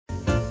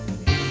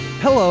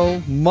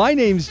Hello, my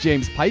name's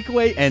James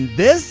Pikeway, and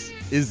this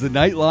is the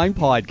Nightline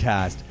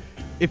Podcast.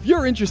 If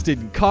you're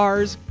interested in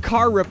cars,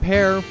 car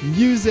repair,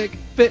 music,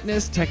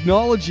 fitness,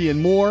 technology,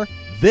 and more,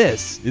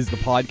 this is the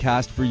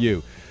podcast for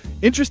you.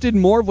 Interested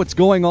in more of what's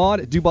going on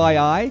at Dubai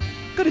Eye?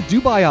 Go to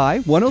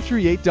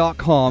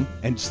DubaiEye1038.com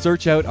and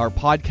search out our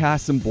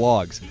podcasts and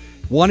blogs.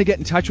 Want to get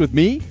in touch with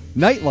me?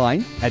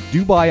 Nightline at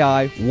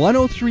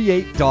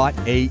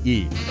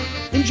DubaiEye1038.ae.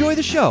 Enjoy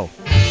the show.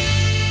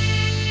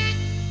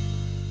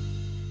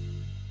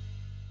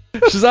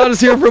 Shazad is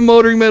here from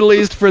Motoring Middle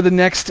East. For the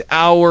next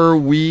hour,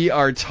 we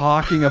are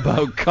talking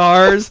about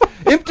cars.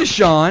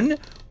 Imtishan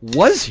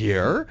was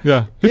here.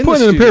 Yeah, he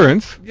put in an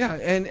appearance. Yeah,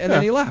 and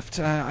then he left.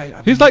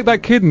 He's like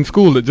that kid in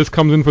school that just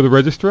comes in for the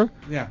registrar.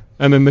 Yeah.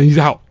 And then he's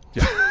out.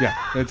 Yeah,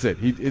 that's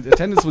it.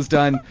 Attendance was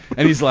done,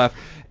 and he's left.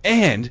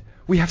 And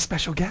we have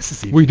special guests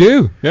this evening. We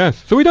do,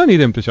 yes. So we don't need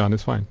Imtishan.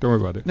 It's fine. Don't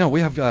worry about it. No, we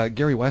have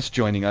Gary West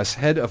joining us,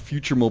 Head of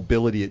Future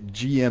Mobility at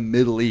GM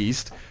Middle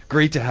East.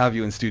 Great to have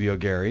you in studio,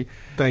 Gary.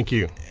 Thank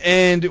you.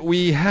 And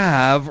we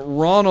have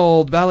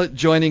Ronald Ballett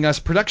joining us,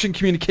 Production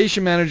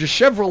Communication Manager,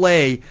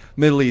 Chevrolet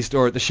Middle East,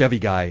 or the Chevy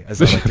guy,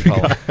 as I like to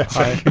call him.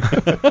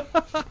 Hi.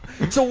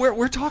 So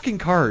we're talking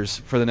cars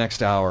for the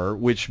next hour,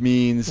 which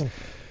means,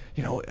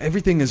 you know,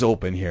 everything is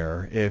open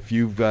here. If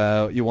you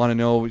want to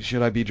know,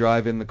 should I be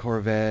driving the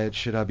Corvette?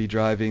 Should I be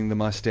driving the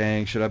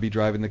Mustang? Should I be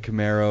driving the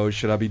Camaro?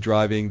 Should I be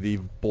driving the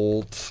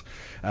Bolt?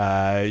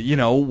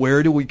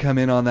 Where do we come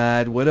in on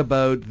that? What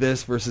about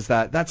this versus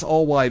that? That's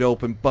all wide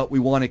open, but we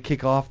want to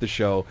kick off the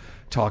show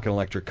talking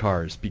electric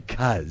cars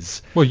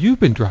because... Well, you've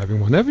been driving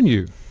one, haven't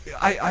you?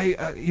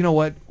 I you know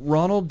what?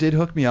 Ronald did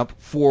hook me up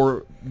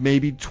for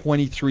maybe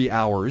 23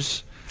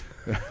 hours.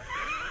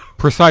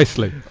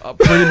 Precisely.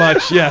 Pretty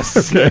much,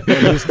 yes.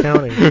 Okay. He's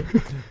counting.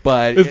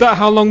 But is that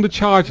how long the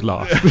charge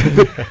lasts?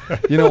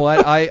 You know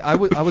what? I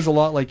was a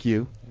lot like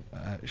you,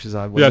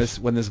 Shazad,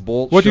 when this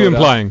Bolt What are you showed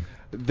implying? Up,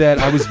 that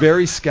I was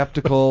very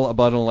skeptical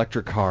about an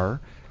electric car,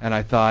 and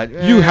I thought...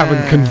 You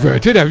haven't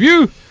converted, have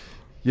you?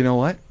 You know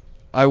what?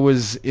 I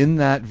was in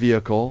that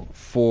vehicle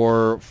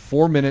for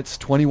 4 minutes,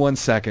 21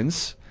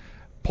 seconds.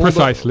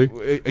 Precisely.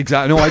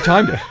 Exactly. No, I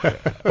timed it.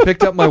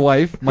 Picked up my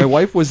wife. My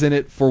wife was in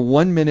it for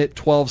 1 minute,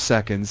 12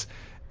 seconds,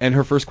 and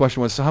her first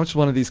question was, so how much does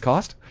one of these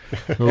cost?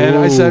 And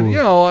I said,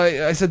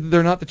 I said,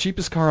 they're not the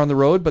cheapest car on the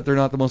road, but they're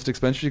not the most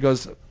expensive. She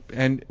goes,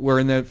 and we're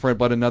in there for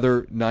about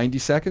another 90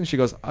 seconds. She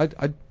goes,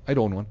 I'd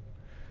own one.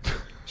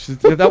 She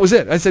said, that was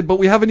it. I said, but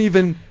we haven't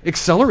even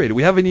accelerated.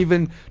 We haven't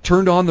even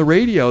turned on the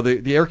radio.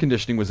 The air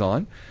conditioning was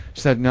on.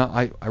 She said, no,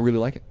 I really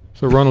like it.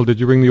 So, Ronald, did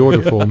you bring the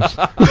order forms?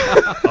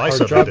 I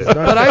submitted.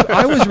 But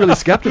I was really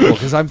skeptical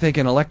because I'm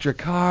thinking electric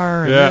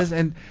car and this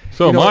and...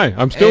 So am I.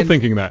 I'm still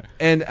thinking that.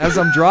 And as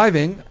I'm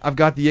driving, I've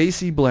got the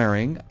AC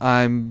blaring.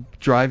 I'm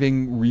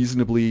driving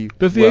reasonably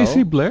Does the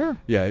AC blare?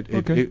 Yeah,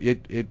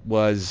 it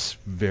was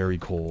very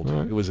cold.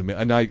 Right. It was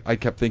and I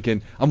kept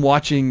thinking, I'm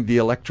watching the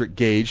electric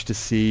gauge to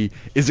see,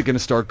 is it going to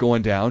start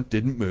going down?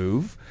 Didn't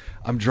move.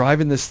 I'm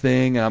driving this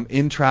thing, and I'm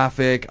in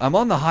traffic. I'm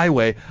on the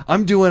highway.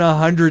 I'm doing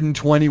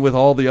 120 with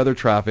all the other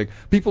traffic.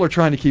 People are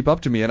trying to keep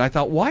up to me, and I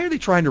thought, why are they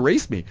trying to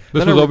race me?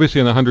 This was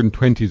obviously in the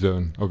 120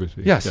 zone,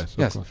 obviously. Yes. Of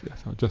course,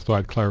 yes. Just thought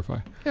I'd clarify.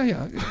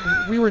 Yeah.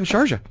 We were in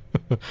Sharjah.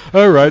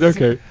 All right,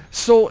 okay.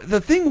 So the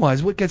thing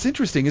was, what gets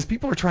interesting is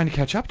people are trying to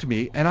catch up to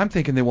me, and I'm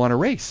thinking they want to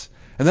race.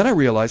 And then I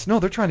realized, no,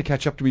 they're trying to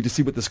catch up to me to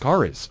see what this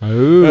car is.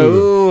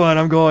 Oh, and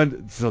I'm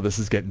going, so this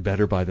is getting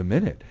better by the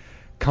minute.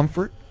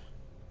 Comfort.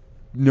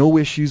 No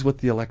issues with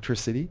the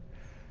electricity.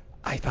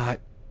 I thought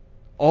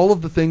all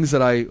of the things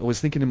that I was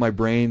thinking in my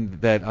brain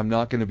that I'm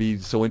not going to be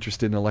so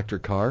interested in an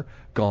electric car,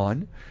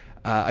 gone.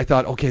 I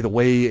thought, okay, the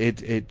way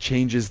it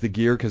changes the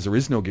gear, because there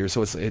is no gear,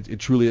 so it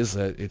truly is,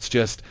 it's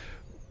just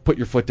put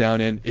your foot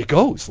down and it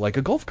goes like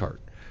a golf cart.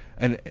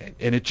 And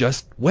it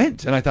just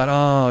went. And I thought,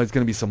 oh, it's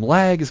going to be some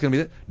lag. It's going to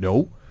be that.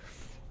 No,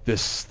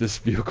 this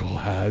vehicle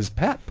has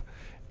pep.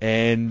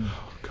 And...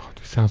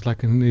 sounds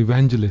like an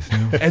evangelist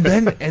now. and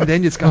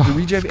then it's got the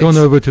regev. It's gone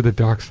over to the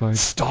dark side.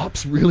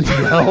 Stops really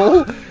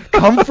well.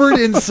 Comfort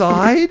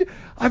inside.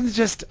 I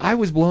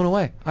was blown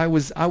away. I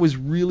was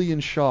really in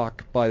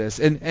shock by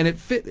this, and it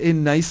fit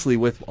in nicely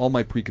with all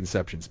my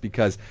preconceptions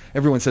because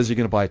everyone says you're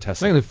going to buy a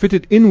Tesla. I'm going to fit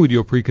it in with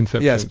your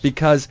preconceptions. Yes,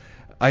 because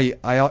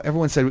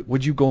everyone said,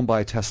 would you go and buy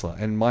a Tesla?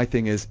 And my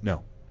thing is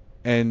no.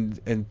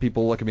 And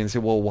people look at me and say,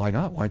 well, why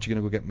not? Why aren't you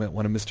going to go get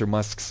one of Mr.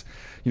 Musk's,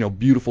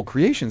 beautiful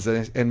creations?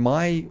 And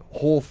my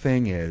whole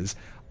thing is,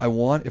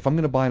 if I'm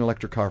going to buy an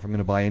electric car, if I'm going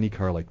to buy any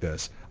car like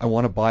this, I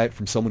want to buy it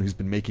from someone who's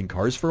been making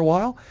cars for a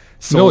while.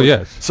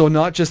 So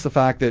not just the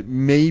fact that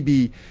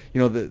maybe,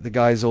 the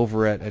guys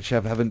over at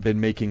Chev haven't been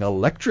making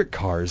electric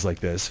cars like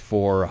this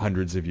for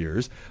hundreds of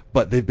years,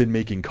 but they've been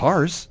making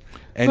cars.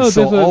 And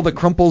all the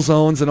crumple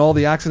zones and all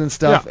the accident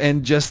stuff,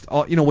 and just,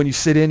 when you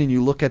sit in and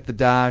you look at the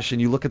dash and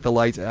you look at the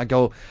lights, I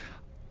go,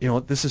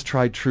 this is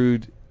tried, true,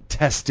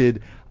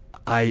 tested.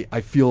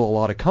 I feel a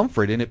lot of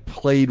comfort, and it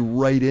played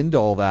right into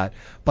all that.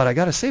 But I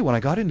got to say, when I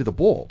got into the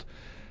Bolt,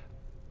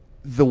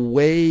 the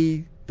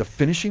way the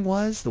finishing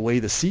was, the way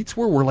the seats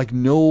were like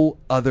no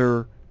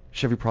other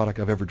Chevy product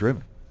I've ever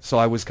driven. So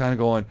I was kind of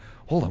going,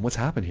 hold on, what's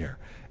happened here?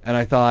 And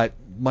I thought,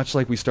 much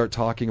like we start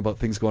talking about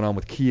things going on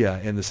with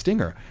Kia and the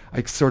Stinger,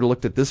 I sort of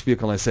looked at this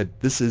vehicle and I said,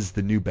 this is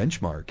the new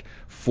benchmark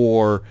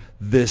for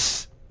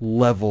this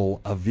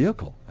level of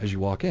vehicle as you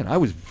walk in. I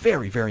was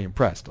very, very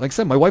impressed. Like I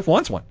said, my wife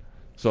wants one.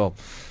 So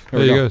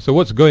there you go. So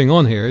what's going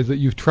on here is that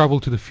you've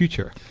traveled to the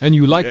future and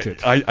you liked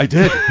it. I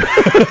did.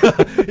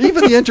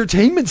 Even the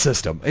entertainment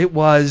system, it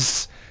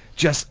was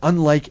just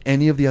unlike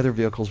any of the other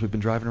vehicles we've been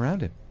driving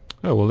around in.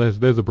 Oh, well,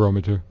 there's a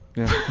barometer.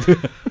 Yeah.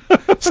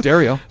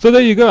 Stereo. So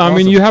there you go. Awesome. I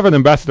mean, you have an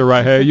ambassador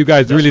right here. You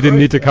guys really didn't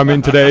need to come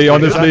in today,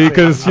 honestly,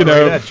 because, you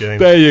know,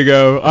 there you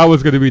go. I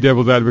was going to be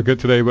devil's advocate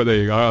today, but there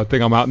you go. I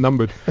think I'm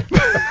outnumbered.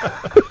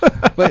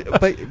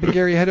 but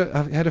Gary, head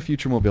of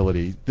future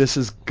mobility, this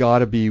has got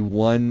to be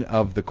one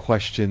of the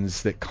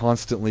questions that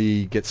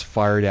constantly gets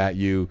fired at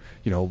you.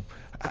 You know,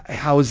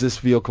 how is this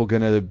vehicle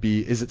going to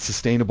be? Is it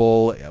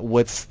sustainable?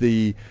 What's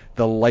the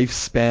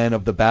lifespan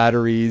of the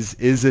batteries?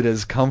 Is it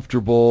as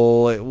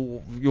comfortable?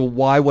 You know,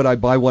 why would I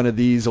buy one of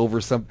these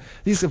over some?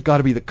 These have got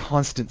to be the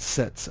constant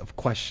sets of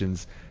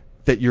questions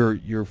that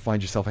you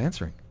find yourself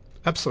answering.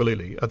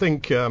 Absolutely. I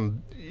think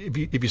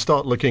if you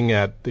start looking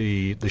at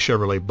the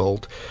Chevrolet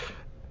Bolt,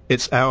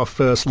 it's our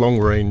first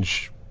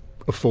long-range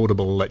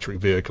affordable electric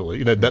vehicle.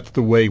 You know, that's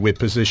the way we're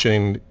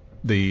positioning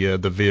the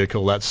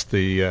vehicle. That's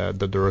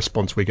the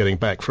response we're getting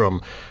back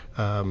from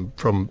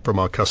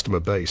our customer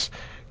base.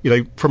 You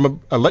know, from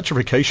an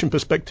electrification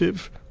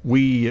perspective,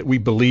 we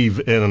believe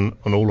in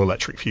an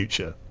all-electric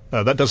future.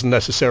 That doesn't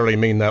necessarily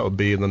mean that will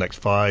be in the next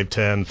 5,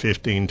 10,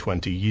 15,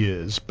 20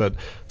 years, but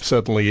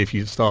certainly if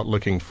you start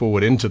looking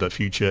forward into the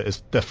future, it's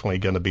definitely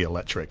going to be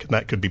electric. And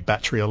that could be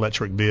battery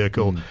electric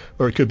vehicle,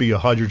 or it could be a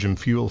hydrogen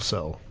fuel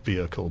cell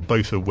vehicle,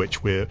 both of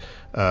which we're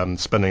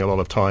spending a lot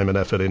of time and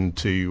effort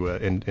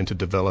into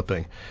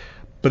developing.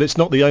 But it's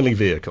not the only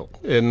vehicle.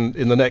 In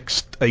the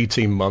next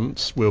 18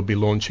 months, we'll be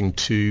launching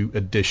 2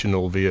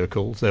 additional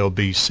vehicles. They'll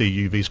be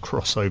CUVs,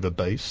 crossover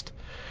based.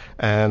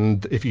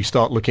 And if you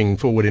start looking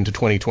forward into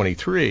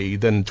 2023,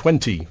 then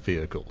 20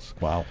 vehicles.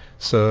 Wow.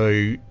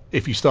 So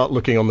if you start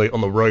looking on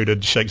the road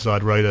at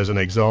Shakeside Road as an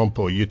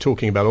example, you're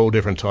talking about all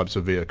different types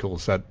of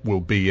vehicles that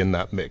will be in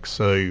that mix.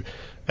 So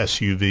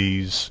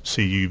SUVs,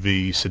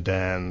 CUVs,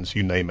 sedans,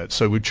 you name it.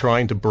 So we're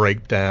trying to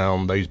break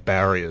down those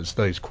barriers,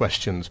 those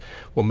questions.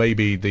 Well,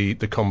 maybe the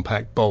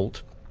compact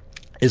Bolt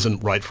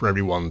isn't right for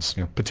everyone's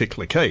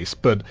particular case,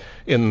 but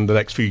in the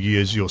next few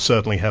years you'll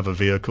certainly have a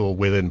vehicle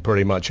within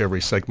pretty much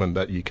every segment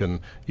that you can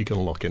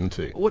lock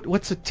into.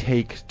 What's it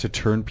take to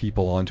turn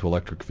people onto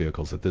electric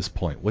vehicles at this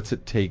point? What's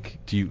it take,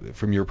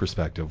 from your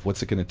perspective,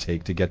 what's it going to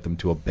take to get them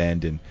to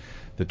abandon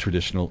the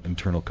traditional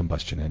internal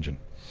combustion engine?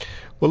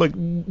 Well, look,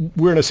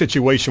 we're in a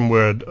situation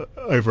where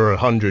over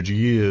 100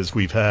 years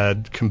we've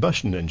had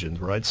combustion engines,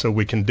 right? So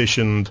we're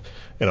conditioned,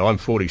 I'm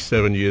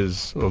 47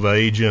 years of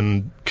age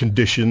and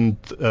conditioned,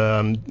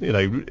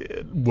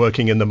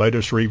 working in the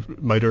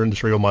motor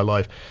industry all my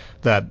life,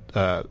 that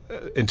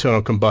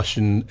internal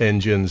combustion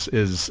engines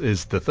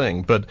is the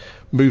thing. But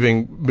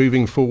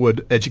moving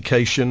forward,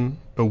 education,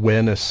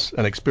 awareness,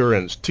 and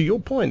experience. To your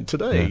point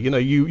today,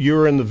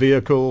 you're in the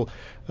vehicle.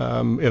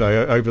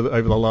 Over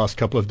the last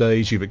couple of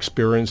days, you've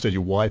experienced it,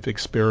 your wife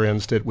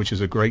experienced it, which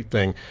is a great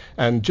thing.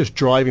 And just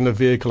driving the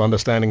vehicle,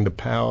 understanding the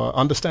power,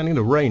 understanding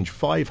the range,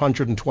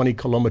 520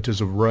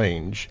 kilometers of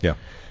range. Yeah.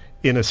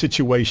 In a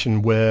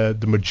situation where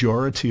the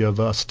majority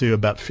of us do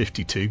about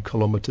 52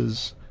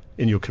 kilometers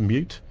in your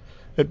commute,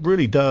 it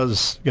really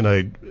does,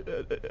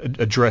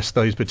 address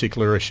those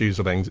particular issues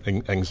of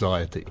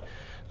anxiety.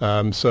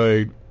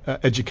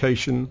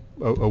 Education,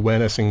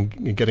 awareness,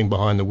 and getting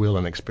behind the wheel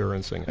and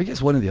experiencing. I guess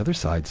one of the other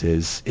sides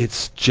is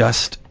it's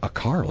just a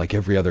car like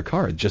every other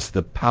car. Just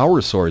the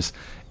power source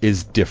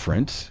is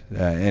different,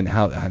 and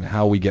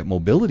how we get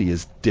mobility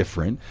is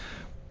different.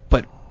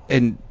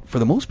 And for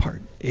the most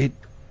part, it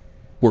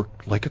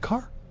worked like a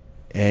car.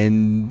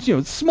 And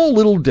small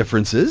little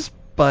differences,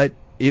 but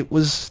it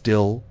was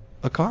still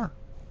a car.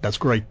 That's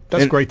great.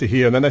 That's great to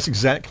hear, and then that's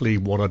exactly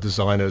what our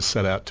designers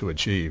set out to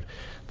achieve.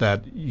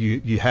 That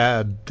you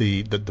had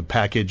the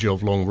package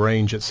of long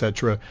range,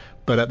 etc.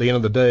 But at the end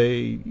of the day,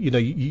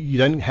 you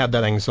don't have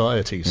that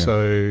anxiety. Yeah.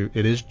 So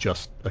it is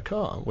just a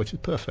car, which is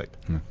perfect.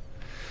 Yeah.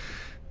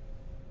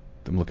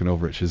 I'm looking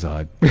over at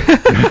Shahzad.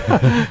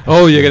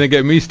 Oh, you're going to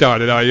get me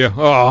started, are you?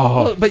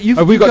 Oh, well, but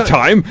have we got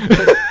time?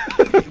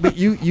 But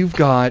you've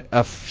got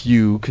a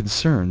few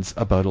concerns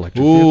about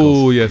electric vehicles.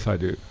 Oh, yes, I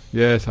do.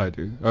 Yes, I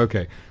do.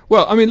 Okay.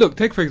 Well, I mean, look,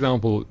 take for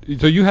example,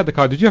 so you had the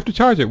car. Did you have to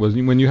charge it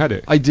when you had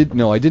it? I did.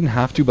 No, I didn't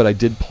have to, but I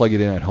did plug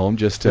it in at home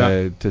just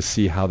to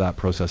see how that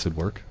process would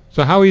work.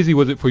 So how easy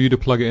was it for you to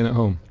plug it in at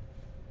home?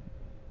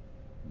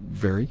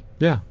 Very.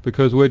 Yeah,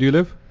 because where do you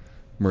live?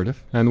 Murdiff.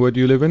 And where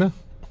do you live in a?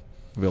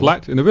 Villa.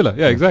 Flat in a villa.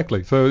 Yeah,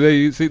 exactly.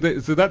 So so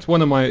that's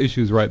one of my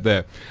issues right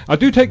there. I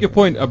do take your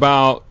point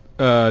about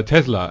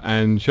Tesla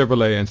and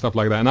Chevrolet and stuff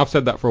like that, and I've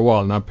said that for a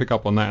while, and I pick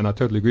up on that, and I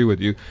totally agree with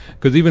you,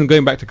 because even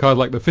going back to cars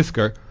like the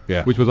Fisker,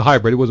 which was a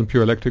hybrid, it wasn't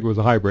pure electric, it was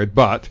a hybrid,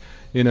 but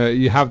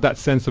you have that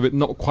sense of it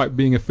not quite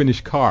being a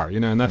finished car,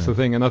 and that's the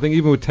thing. And I think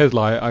even with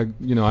Tesla,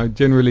 I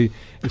generally,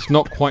 it's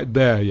not quite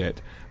there yet.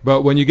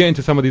 But when you get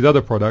into some of these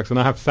other products, and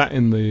I have sat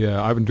in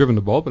I haven't driven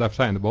the Bolt, but I've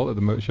sat in the Bolt at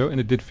the motor show, and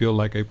it did feel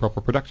like a proper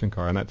production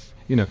car. And that's,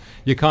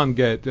 you can't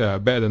get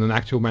better than an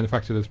actual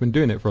manufacturer that's been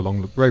doing it for a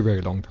very,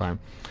 very long time.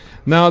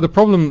 Now, the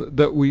problem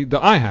that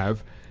I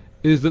have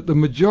is that the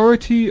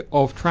majority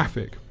of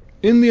traffic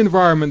in the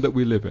environment that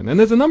we live in, and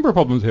there's a number of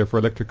problems here for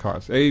electric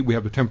cars. We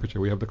have the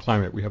temperature, we have the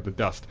climate, we have the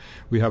dust,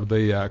 we have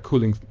the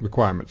cooling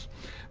requirements.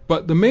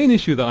 But the main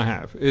issue that I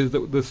have is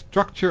that the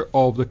structure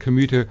of the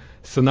commuter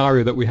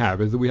scenario that we have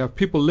is that we have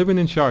people living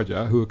in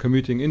Sharjah who are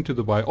commuting into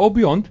Dubai or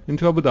beyond,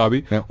 into Abu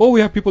Dhabi, or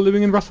we have people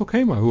living in Ras Al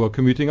Khaimah who are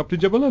commuting up to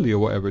Jebel Ali or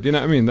whatever. Do you know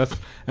what I mean?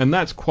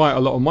 That's quite a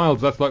lot of miles.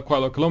 That's like quite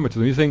a lot of kilometers.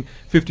 And you're saying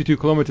 52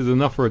 kilometers is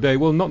enough for a day.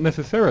 Well, not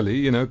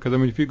necessarily, because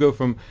if you go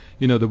from,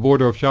 the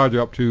border of Sharjah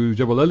up to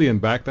Jebel Ali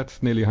and back,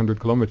 that's nearly 100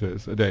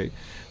 kilometers a day.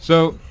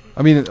 So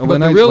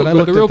when I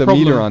looked at the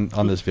meter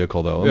on this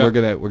vehicle, though,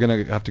 and we're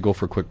gonna have to go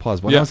for a quick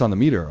pause. When I was on the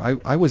meter,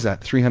 I was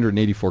at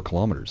 384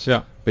 kilometers.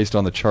 Based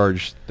on the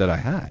charge that I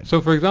had. So,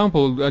 for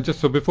example, just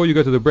so before you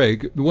go to the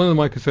break, one of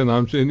my concerns,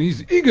 I'm saying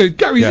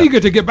Gary's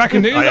eager to get back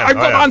in there. I've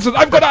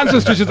got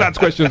answers to Shazad's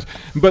questions.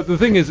 But the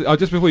thing is,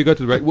 just before you go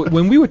to the break,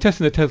 when we were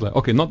testing the Tesla,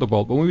 okay, not the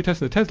Bolt, but when we were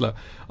testing the Tesla,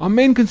 our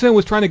main concern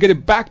was trying to get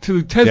it back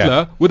to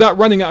Tesla without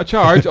running out of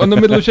charge on the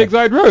middle of Sheikh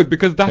Zayed Road,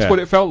 because that's what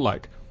it felt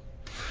like.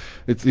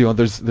 It's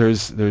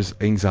there's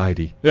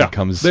anxiety that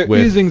comes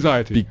with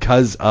anxiety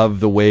because of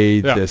the way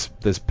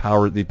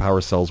the power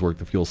cells work,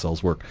 the fuel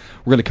cells work.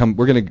 We're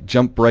gonna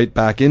jump right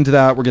back into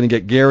that. We're gonna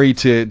get Gary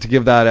to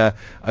give that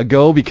a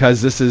go,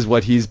 because this is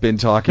what he's been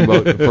talking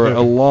about for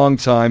a long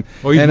time.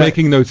 Oh, he's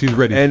making notes. He's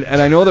ready. And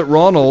I know that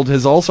Ronald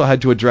has also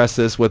had to address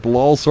this with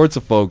all sorts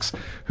of folks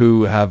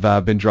who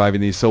have been driving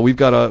these. So we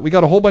got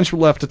a whole bunch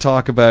left to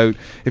talk about.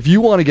 If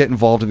you want to get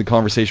involved in the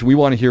conversation, we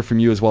want to hear from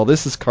you as well.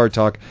 This is Car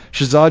Talk.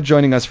 Shazad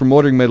joining us from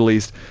Motoring Middle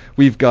East.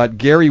 We've got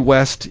Gary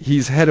West.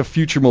 He's head of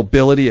future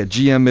mobility at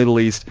GM Middle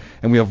East,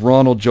 and we have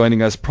Ronald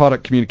joining us,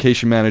 product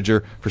communication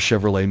manager for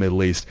Chevrolet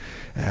Middle East.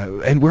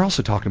 And we're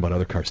also talking about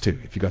other cars too,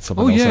 if you got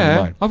something else on your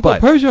mind. I've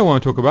got Peugeot I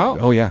want to talk about.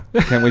 Oh yeah,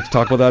 can't wait to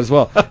talk about that as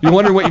well. You're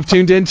wondering what you've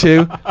tuned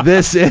into?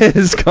 This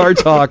is Car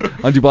Talk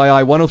on Dubai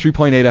Eye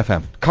 103.8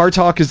 FM. Car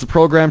Talk is the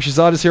program.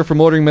 Shazad is here from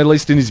Motoring Middle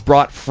East, and he's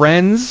brought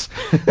friends.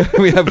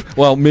 We have,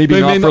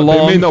 maybe not for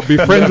long. They may not be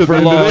friends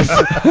for long.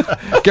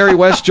 Gary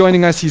West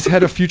joining us. He's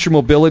head of future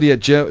mobility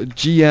at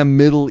GM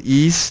Middle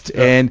East,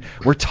 and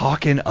we're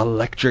talking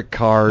electric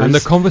cars. And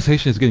the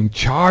conversation is getting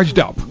charged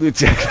up. I can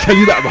tell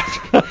you that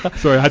much.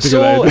 Sorry, I had to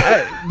get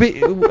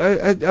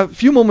that. A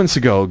few moments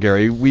ago,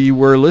 Gary, we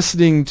were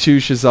listening to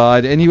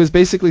Shazad, and he was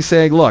basically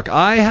saying, look,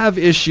 I have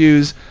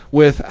issues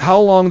with how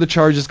long the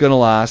charge is going to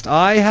last.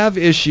 I have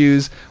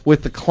issues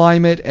with the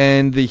climate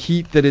and the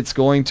heat that it's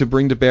going to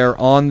bring to bear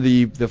on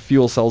the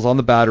fuel cells, on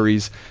the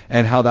batteries,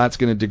 and how that's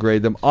going to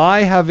degrade them.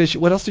 I have issues.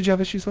 What else did you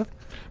have issues with?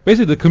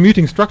 Basically, the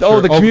commuting structure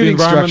of the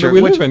environment that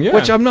we live in,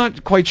 which I'm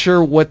not quite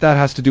sure what that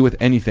has to do with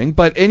anything.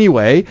 But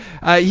anyway,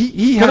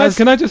 he has...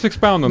 Can I just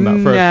expound on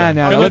that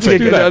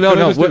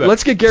first?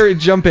 Let's get Gary to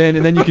jump in,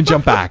 and then you can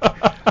jump back.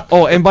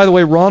 Oh, and by the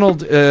way,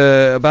 Ronald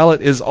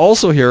Ballett is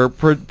also here,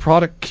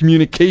 product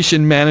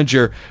communication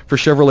manager for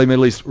Chevrolet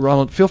Middle East.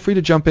 Ronald, feel free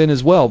to jump in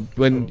as well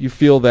when you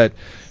feel that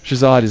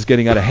Shazad is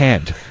getting out of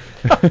hand.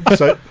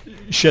 So...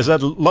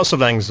 Shazad, lots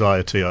of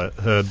anxiety, I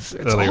heard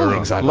earlier on.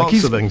 Anxiety.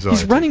 Lots of anxiety.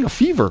 He's running a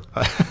fever.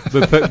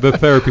 The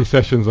therapy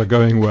sessions are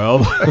going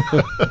well.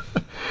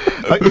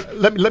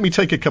 Let me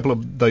take a couple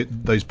of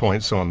those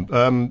points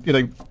on.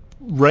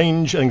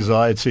 Range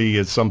anxiety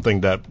is something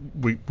that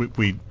we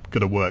got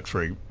to work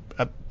through.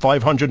 At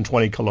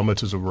 520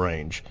 kilometers of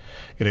range,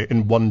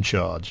 in one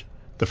charge,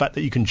 the fact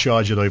that you can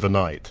charge it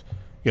overnight,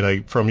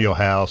 from your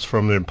house,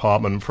 from the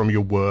apartment, from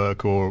your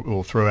work,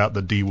 or throughout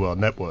the D-World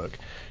network,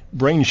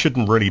 range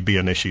shouldn't really be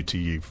an issue to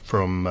you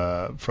from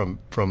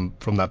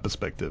that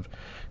perspective.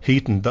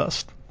 Heat and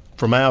dust,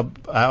 from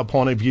our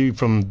point of view,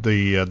 from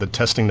the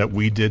testing that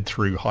we did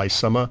through high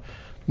summer,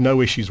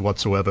 no issues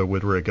whatsoever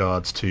with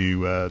regards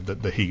to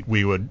the heat.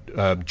 We were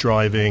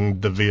driving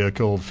the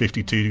vehicle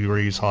 52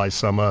 degrees high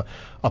summer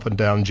up and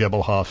down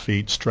Jebel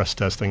Hafeet, stress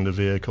testing the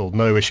vehicle.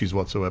 No issues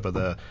whatsoever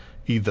there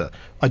either.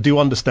 I do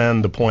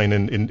understand the point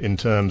in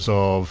terms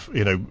of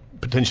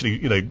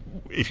potentially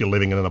if you're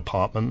living in an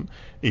apartment,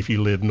 if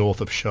you live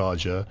north of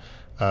Sharjah,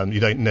 you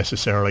don't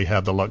necessarily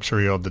have the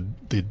luxury of the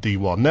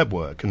D1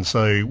 network, and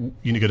so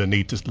you're going to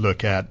need to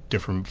look at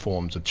different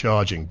forms of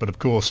charging. But of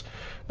course,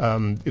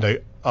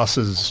 us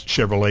as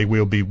Chevrolet,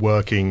 we'll be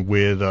working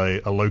with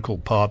a local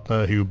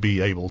partner who will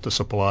be able to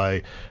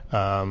supply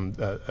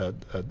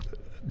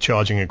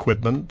charging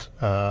equipment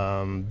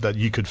that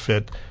you could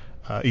fit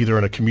either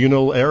in a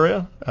communal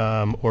area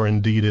or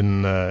indeed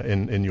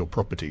in your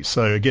property.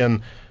 So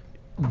again,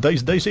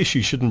 those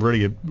issues shouldn't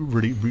really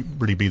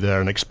be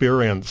there. An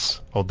experience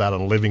of that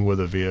and living with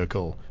a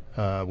vehicle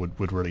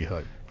would really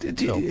help.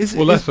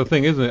 That's the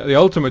thing, isn't it? The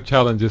ultimate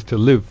challenge is to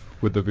live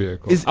with the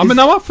vehicle. I'm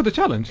up for the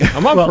challenge.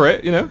 I'm up for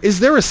it, Is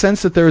there a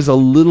sense that there is a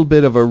little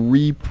bit of a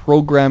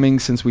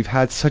reprogramming since we've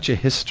had such a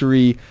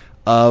history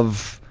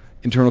of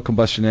internal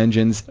combustion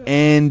engines,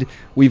 and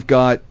we've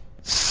got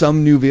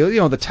some new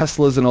vehicles, the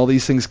Teslas and all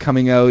these things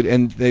coming out,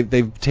 and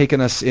they've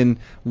taken us in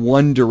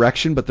one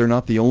direction, but they're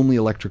not the only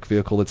electric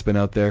vehicle that's been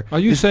out there. Are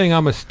you saying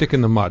I'm a stick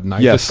in the mud and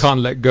I just can't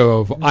let go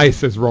of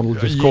ICE, as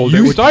Ronald just called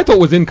it, which I thought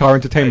was in-car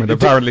entertainment.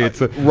 Apparently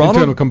it's an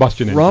internal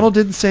combustion engine. Ronald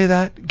didn't say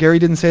that, Gary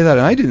didn't say that,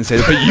 and I didn't say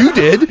that, but you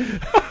did.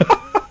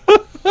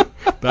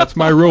 That's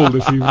my role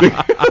this evening.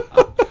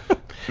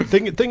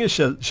 Thing is,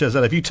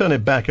 Shazad, if you turn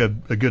it back a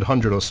good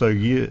 100 or so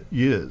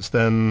years,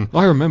 then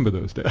I remember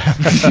those days.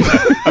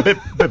 a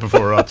bit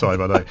before our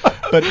time, I know.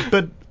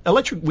 But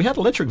we had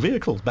electric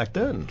vehicles back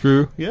then.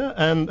 True. Yeah,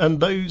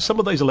 and some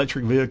of those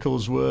electric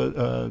vehicles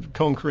were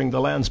conquering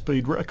the land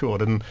speed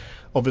record, and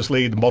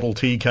obviously the Model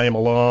T came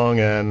along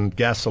and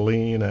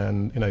gasoline,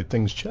 and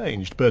things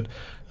changed. But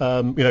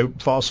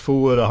fast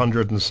forward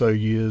 100 and so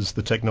years,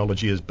 the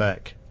technology is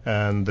back,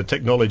 and the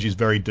technology is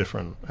very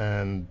different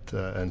and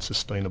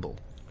sustainable.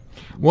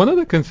 One of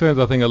the concerns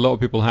I think a lot of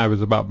people have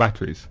is about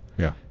batteries.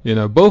 Yeah.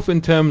 Both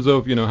in terms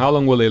of, how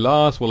long will they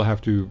last? Will I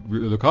have to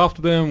look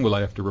after them? Will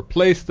I have to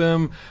replace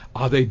them?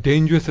 Are they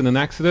dangerous in an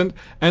accident?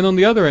 And on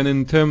the other end,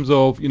 in terms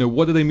of,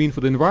 what do they mean for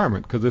the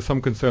environment? Because there's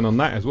some concern on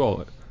that as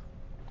well.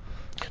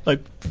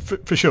 Like,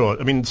 for sure.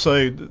 I mean,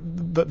 so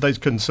those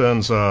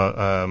concerns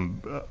are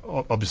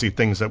obviously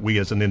things that we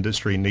as an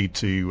industry need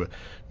to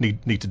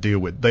deal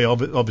with. They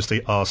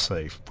obviously are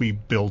safe. We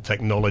build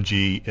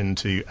technology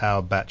into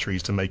our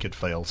batteries to make it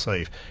fail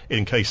safe.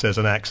 In case there's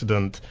an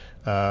accident,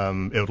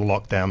 it would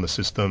lock down the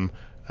system,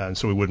 and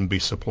so we wouldn't be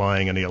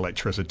supplying any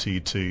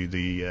electricity to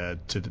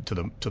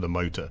the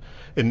motor.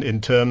 In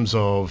terms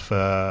of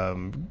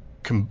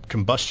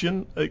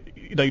combustion,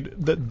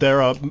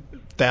 there are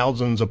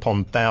thousands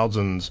upon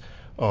thousands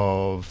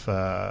of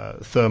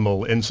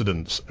thermal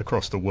incidents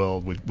across the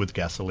world with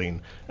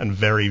gasoline, and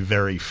very,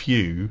 very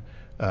few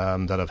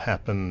that have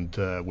happened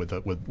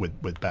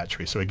with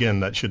batteries. So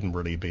again, that shouldn't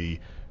really be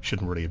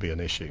an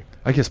issue.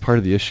 I guess part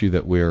of the issue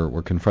that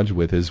we're confronted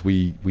with is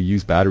we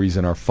use batteries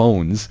in our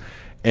phones,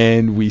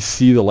 and we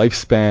see the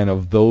lifespan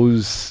of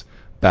those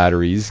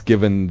batteries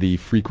given the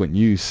frequent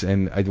use,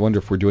 and I wonder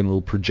if we're doing a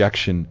little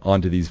projection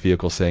onto these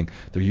vehicles saying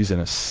they're using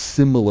a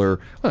similar,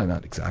 well,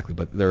 not exactly,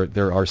 but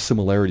there are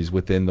similarities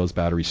within those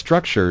battery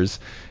structures,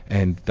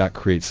 and that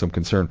creates some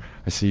concern.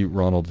 I see,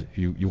 Ronald,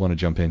 you want to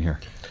jump in here.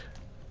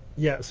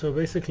 Yeah, so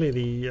basically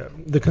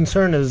the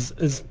concern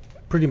is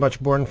pretty much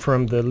born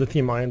from the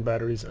lithium-ion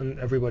batteries in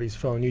everybody's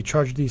phone. You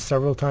charge these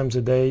several times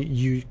a day,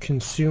 you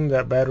consume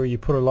that battery, you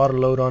put a lot of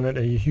load on it,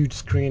 a huge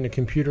screen, a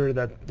computer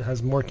that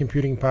has more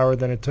computing power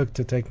than it took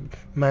to take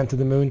man to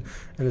the moon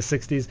in the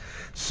 60s.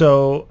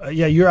 So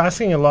you're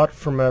asking a lot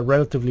from a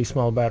relatively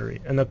small battery.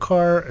 And the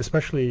car,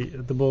 especially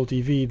the Bolt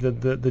EV,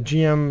 the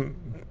GM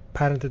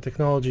patented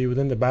technology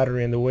within the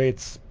battery and the way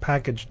it's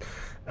packaged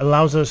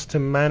allows us to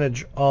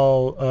manage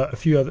a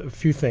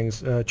few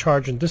things: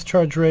 charge and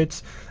discharge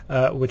rates,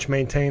 which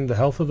maintain the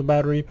health of the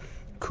battery,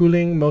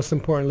 cooling, most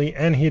importantly,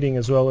 and heating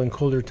as well in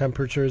colder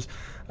temperatures.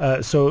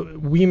 So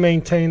we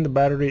maintain the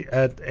battery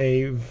at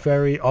a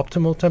very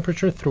optimal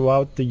temperature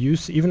throughout the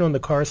use. Even when the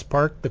car is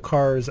parked, the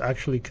car is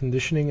actually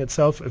conditioning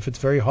itself if it's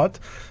very hot.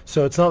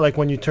 So it's not like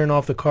when you turn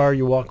off the car,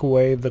 you walk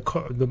away,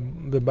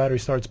 the battery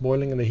starts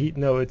boiling in the heat.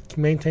 No, it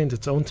maintains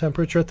its own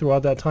temperature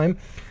throughout that time,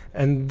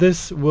 and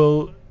this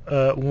will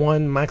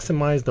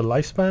maximize the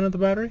lifespan of the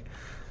battery,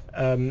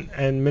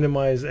 and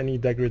minimize any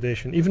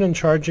degradation. Even in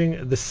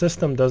charging, the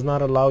system does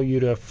not allow you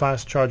to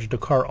fast charge the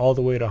car all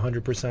the way to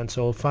 100%.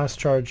 So it'll fast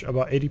charge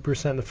about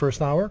 80% the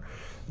first hour,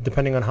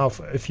 depending on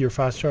if you're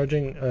fast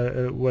charging,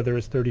 whether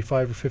it's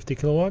 35 or 50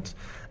 kilowatts,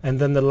 and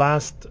then the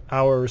last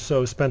hour or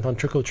so spent on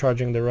trickle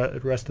charging the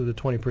rest of the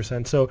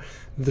 20%. So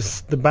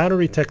the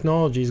battery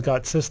technology's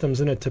got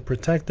systems in it to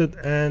protect it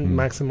and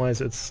maximize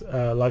its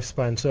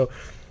lifespan. So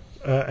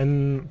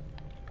and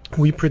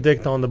we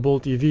predict on the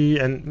Bolt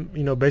EV, and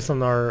based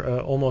on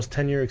our almost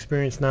 10-year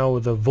experience now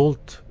with the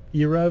Volt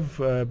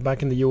EREV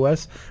back in the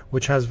US,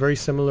 which has very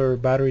similar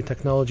battery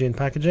technology and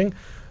packaging,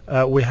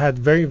 we had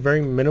very,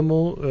 very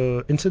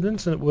minimal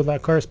incidents with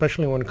that car,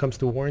 especially when it comes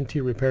to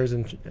warranty, repairs,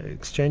 and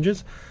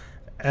exchanges.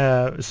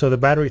 So the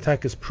battery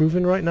tech is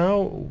proven right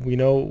now. We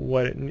know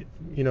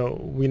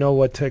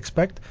what to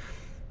expect.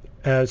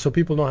 So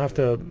people don't have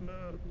to.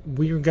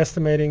 We're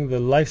guesstimating the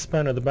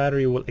lifespan of the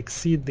battery will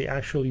exceed the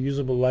actual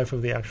usable life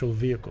of the actual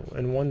vehicle.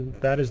 And when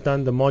that is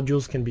done, the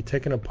modules can be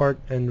taken apart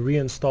and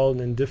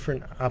reinstalled in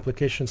different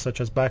applications such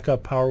as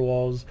backup power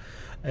walls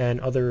and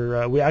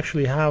other. We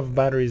actually have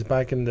batteries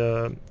back in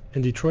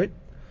Detroit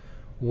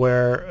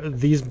where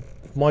these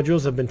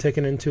modules have been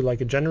taken into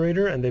like a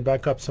generator, and they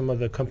back up some of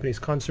the company's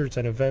concerts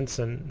and events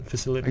and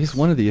facilities. I guess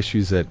one of the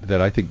issues that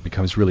I think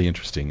becomes really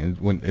interesting,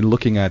 and in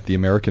looking at the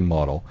American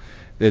model,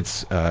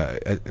 It's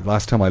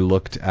last time I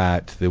looked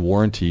at the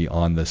warranty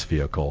on this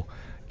vehicle,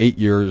 8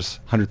 years,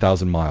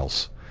 100,000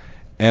 miles.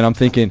 And I'm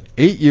thinking,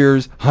 8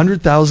 years,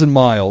 100,000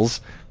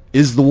 miles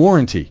is the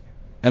warranty.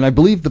 And I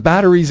believe the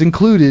battery's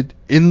included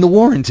in the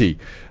warranty.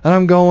 And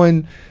I'm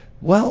going,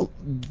 well,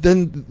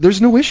 then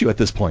there's no issue at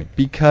this point,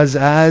 because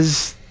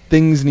as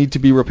things need to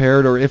be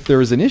repaired, or if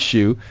there is an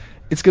issue,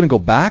 it's going to go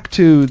back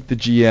to the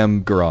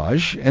GM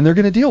garage, and they're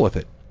going to deal with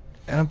it.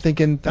 And I'm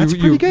thinking, that's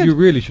pretty good. You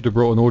really should have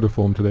brought an order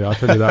form today, I'll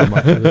tell you that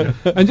much.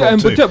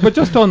 But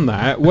just on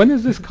that, when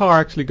is this car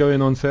actually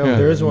going on sale? Yeah.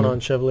 There is one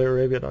on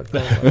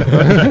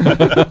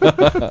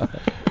ChevroletArabia.com.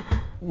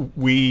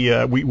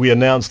 We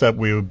announced that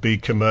we would be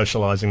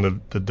commercializing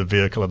the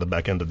vehicle at the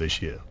back end of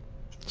this year.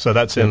 So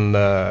that's in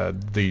the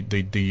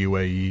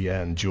UAE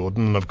and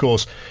Jordan. And of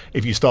course,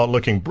 if you start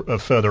looking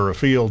further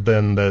afield,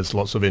 then there's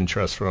lots of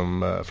interest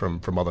from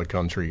other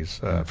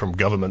countries, from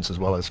governments as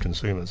well as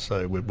consumers.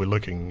 So we're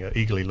looking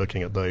eagerly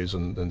looking at those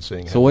and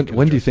seeing. So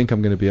when do you think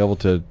I'm going to be able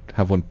to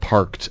have one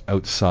parked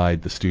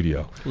outside the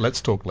studio?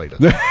 Let's talk later.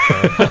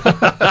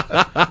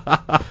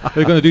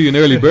 They're going to do you an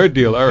early bird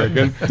deal, I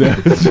reckon.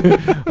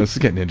 This is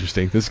getting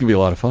interesting. This is going to be a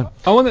lot of fun.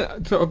 I want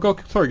to.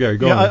 Sorry, Gary.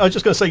 Go on. I was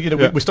just going to say,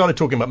 we started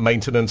talking about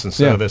maintenance and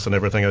service and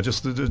everything.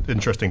 Just an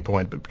interesting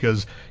point,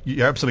 because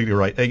you're absolutely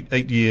right.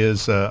 8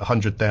 years,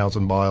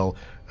 100,000 mile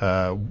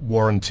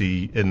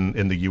warranty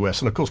in the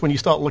US, and of course, when you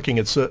start looking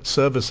at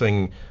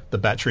servicing the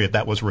battery, if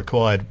that was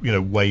required,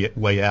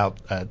 way out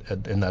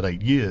in that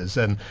 8 years,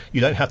 then you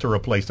don't have to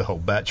replace the whole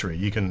battery.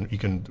 We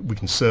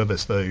can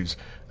service those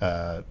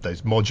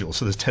modules.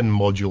 So there's 10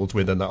 modules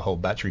within that whole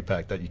battery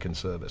pack that you can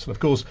service. And of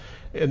course,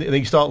 and then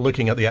you start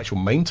looking at the actual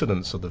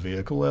maintenance of the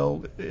vehicle.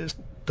 Well, it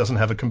doesn't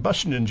have a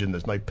combustion engine.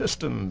 There's no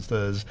pistons.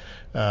 There's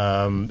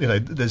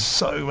there's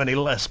so many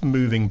less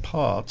moving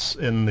parts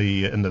in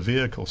the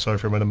vehicle. So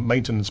from a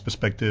maintenance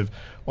perspective,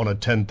 on a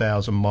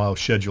 10,000 mile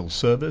scheduled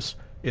service,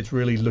 it's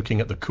really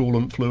looking at the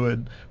coolant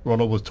fluid.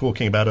 Ronald was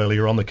talking about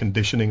earlier on the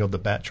conditioning of the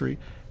battery,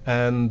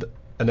 and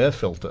an air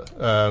filter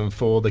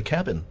for the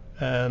cabin.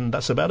 And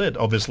that's about it.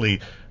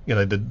 Obviously,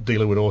 the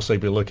dealer would also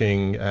be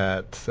looking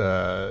at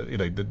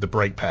the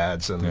brake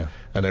pads and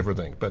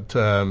everything, but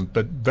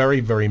very,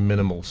 very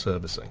minimal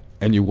servicing.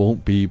 And you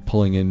won't be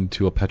pulling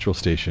into a petrol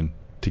station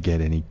to get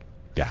any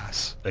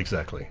gas.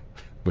 Exactly.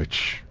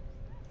 Which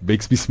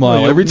makes me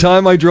smile every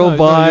time I drove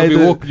by.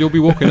 You'll be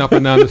walking up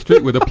and down the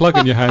street with a plug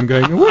in your hand,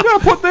 going, "We're going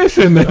to put this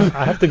in there."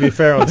 I have to be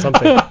fair on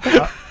something.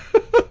 A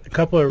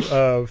couple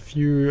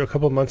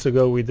of months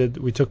ago,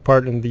 we took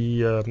part in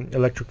the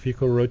electric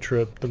vehicle road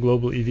trip, the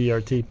Global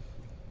EVRT,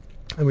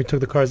 and we took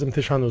the cars.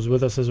 Imtishan was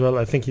with us as well.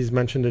 I think he's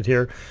mentioned it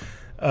here,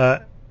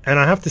 and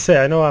I have to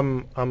say, I know I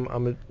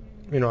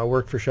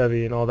work for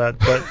Chevy and all that,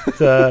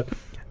 but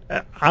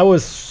I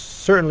was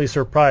certainly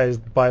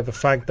surprised by the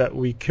fact that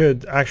we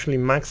could actually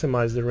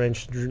maximize the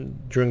range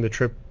during the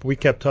trip. We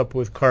kept up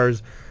with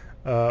cars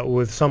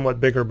with somewhat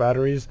bigger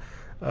batteries.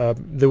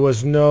 There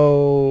was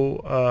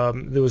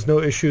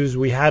no issues.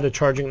 We had a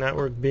charging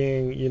network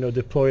being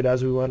deployed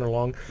as we went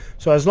along.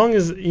 So as long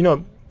as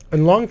in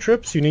long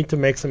trips, you need to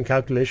make some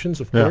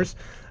calculations, of course.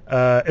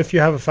 If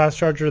you have a fast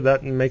charger,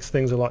 that makes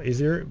things a lot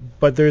easier.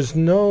 But there's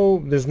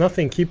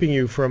nothing keeping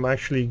you from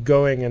actually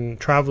going and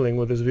traveling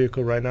with this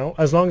vehicle right now,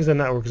 as long as the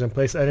network is in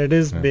place, and it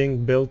is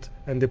being built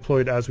and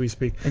deployed as we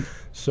speak. And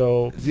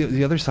so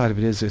the other side of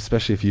it is,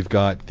 especially if you've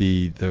got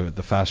the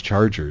fast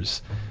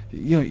chargers,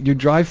 you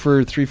drive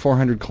for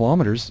 300-400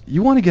 kilometers,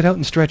 you want to get out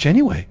and stretch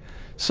anyway.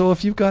 So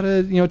if you've got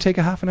to take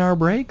a half an hour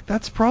break,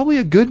 that's probably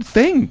a good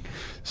thing.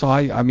 So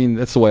I mean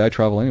that's the way I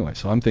travel anyway.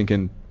 So I'm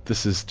thinking,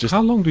 this is just.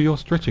 How long do your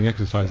stretching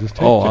exercises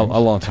take? Oh, a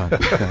long time.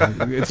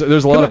 There's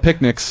a lot of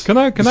picnics. Can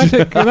I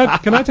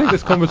take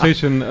this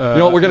conversation?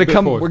 We're going to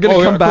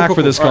come back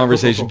for this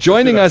conversation.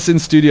 Joining us in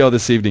studio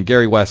this evening,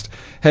 Gary West,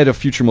 head of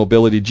Future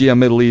Mobility, GM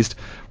Middle East.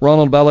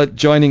 Ronald Bellet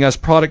joining us,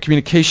 product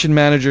communication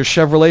manager,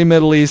 Chevrolet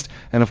Middle East,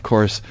 and of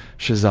course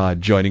Shahzad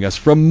joining us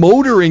from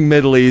Motoring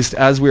Middle East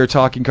as we are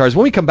talking cars.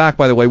 When we come back,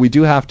 by the way, we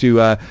do have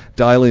to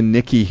dial in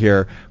Nikki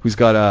here, who's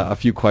got a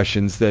few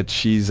questions that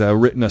she's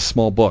written a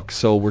small book.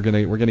 So we're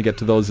gonna get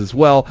to those as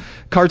well.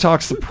 Car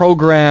Talks, the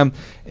program,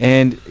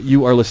 and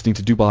you are listening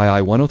to Dubai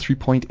Eye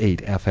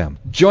 103.8 FM.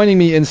 Joining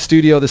me in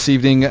studio this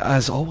evening,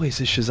 as always,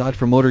 is Shahzad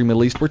from Motoring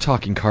Middle East. We're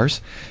talking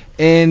cars.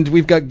 And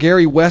we've got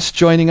Gary West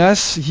joining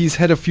us. He's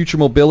head of Future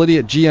Mobility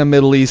at GM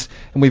Middle East.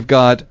 And we've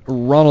got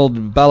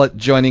Ronald Bellet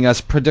joining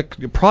us,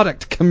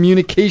 product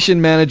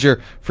communication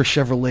manager for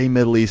Chevrolet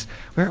Middle East.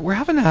 We're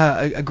having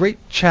a great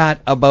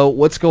chat about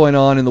what's going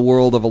on in the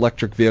world of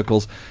electric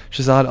vehicles.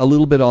 Shahzad, a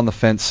little bit on the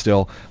fence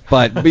still,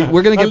 but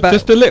we're going to get back.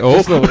 Just a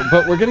little,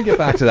 but we're going to get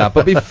back to that.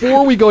 But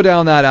before we go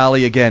down that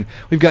alley again,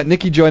 we've got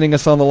Nikki joining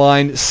us on the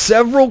line.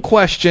 Several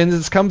questions.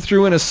 It's come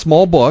through in a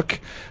small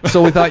book.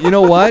 So we thought, you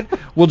know what?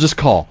 We'll just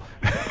call.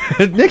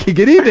 Nikki,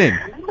 good evening.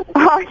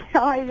 Hi,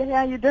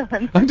 how you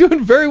doing? I'm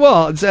doing very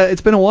well.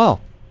 It's been a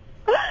while.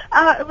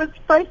 It was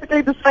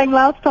basically the same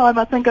last time.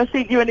 I think I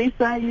sent you an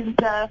essay,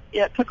 and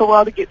it took a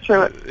while to get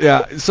through it.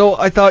 Yeah, so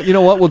I thought, you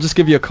know what, we'll just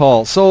give you a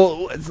call.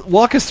 So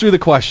walk us through the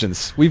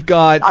questions. We've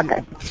got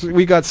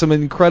some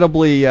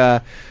incredibly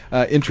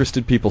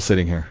interested people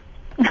sitting here.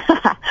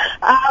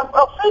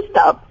 Well, first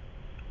up,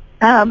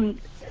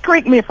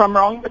 correct me if I'm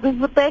wrong, but there's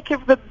the back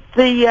of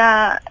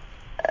the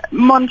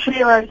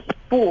Montero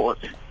Sport.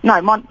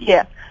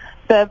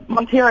 The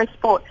Montero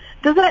Sport.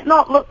 Does that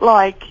not look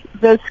like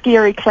the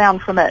scary clown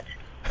from It?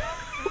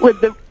 With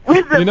the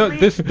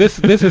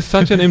this is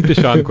such an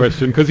Imtishan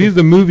question because he's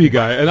the movie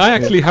guy, and I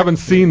actually haven't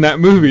seen that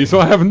movie, so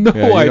I have no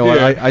idea. You know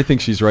what? I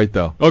think she's right,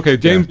 though. Okay,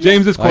 James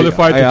is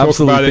qualified to talk about it. I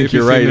absolutely think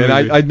you're right,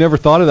 and I'd never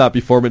thought of that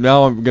before, but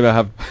now I'm going to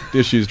have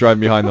issues driving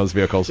behind those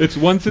vehicles. It's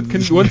once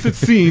it's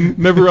seen,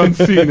 never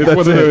unseen. It's one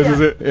of those, is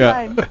it?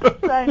 Yeah.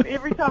 Same.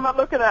 Every time I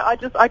look at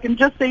it, I can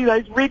just see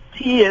those red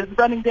tears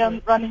running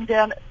down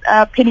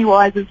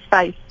Pennywise's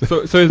face.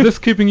 So is this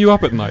keeping you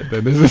up at night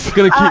then? Is this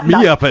going to keep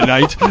me up at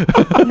night?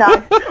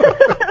 No.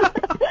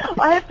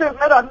 I have to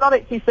admit, I've not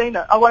actually seen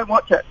it. I won't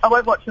watch it. I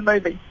won't watch the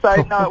movie. So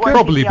no, it won't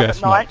probably keep me up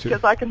best at night not to.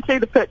 because I can see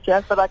the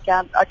picture, but I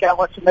can't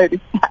watch the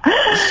movie.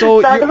 So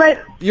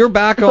you're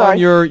back on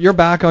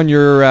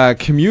your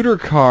commuter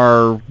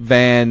car,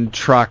 van,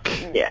 truck.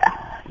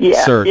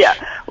 Search. Yeah.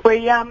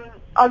 We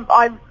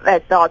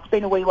it's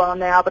been a wee while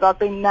now, but I've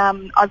been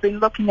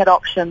looking at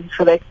options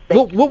for this.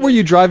 What were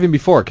you driving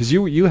before? Because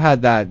you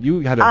had a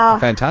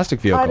fantastic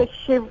vehicle. I had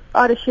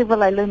a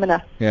Chevrolet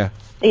Lumina. Yeah.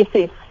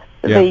 SS.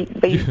 Two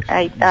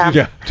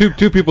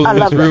people in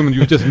this room, and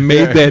you've just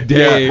made their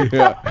day.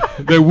 Yeah.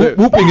 They're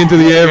whooping into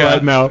the air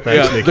right now.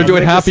 They're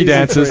doing happy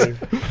dances.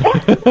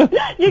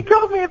 You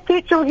called me a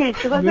petrol head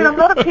because I said I'm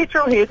not a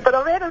petrol head, but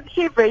I'm at a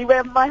Chevy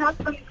where my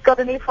husband's got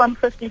an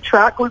F-150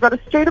 truck. We've got a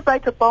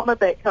Studebaker Bomber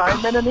back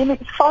home and an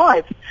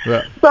MX-5.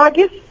 Right. So I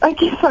guess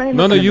I am.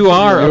 No, you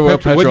are a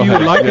petrol. Whether you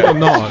like it or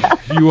not,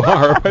 you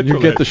are a petrol. You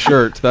get the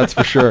shirt, that's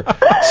for sure.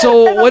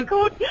 So I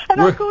called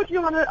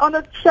you on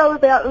a show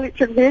about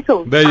electric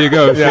vehicles. There you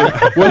go.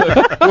 Yeah.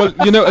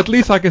 well, at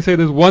least I can say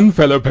there's one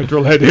fellow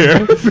petrol head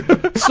here.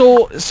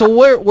 So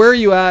where are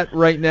you at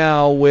right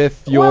now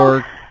with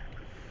your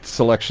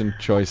selection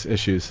choice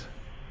issues?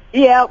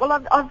 Yeah,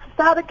 well, I've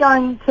started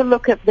going to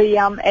look at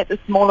the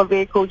smaller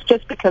vehicles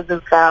just because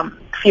of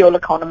fuel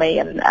economy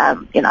and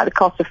the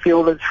cost of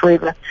fuel is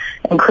forever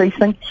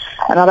increasing,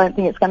 and I don't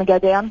think it's going to go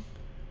down.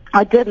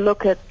 I did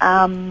look at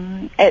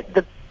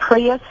the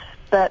Prius,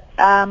 but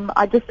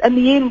I just in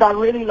the end I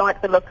really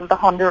like the look of the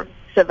Honda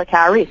Civic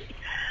RS.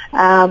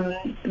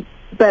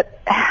 But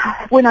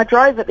when I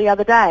drove it the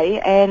other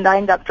day and I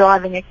ended up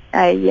driving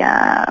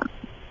a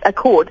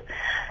Accord,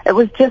 it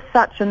was just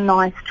such a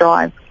nice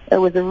drive. It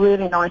was a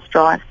really nice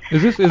drive.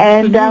 Is this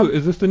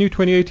the new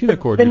 2018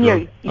 Accord? The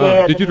new,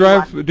 yeah. Did you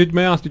drive the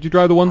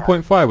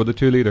 1.5 or the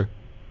 2 liter?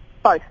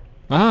 Both.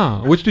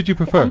 Which did you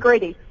prefer? I'm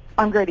greedy.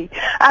 I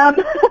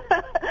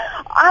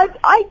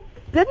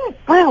didn't.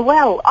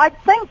 Well, I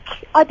think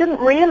I didn't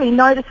really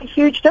notice a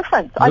huge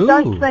difference. I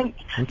don't think,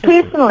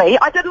 personally,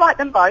 I did like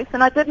them both,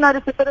 and I did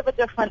notice a bit of a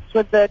difference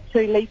with the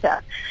 2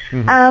 litre.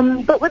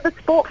 Mm-hmm. But with the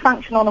sport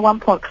function on the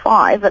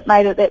 1.5, it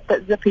made it that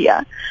bit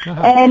zippier.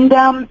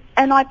 Uh-huh.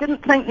 And I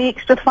didn't think the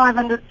extra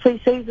 500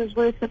 cc's was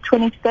worth the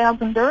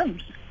 20,000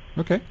 dirhams.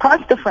 Okay.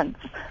 Price difference.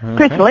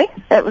 Okay. Personally,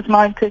 that was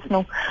my own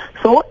personal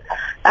thought.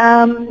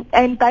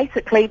 And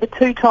basically the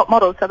 2 top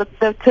models, so the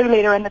 2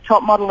 litre and the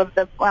top model of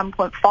the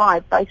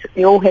 1.5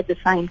 basically all had the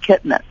same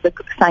kit in it, the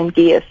same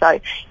gear. So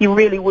you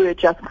really were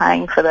just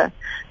paying for the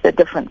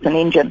difference in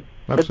engine,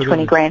 the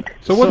 20 grand.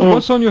 So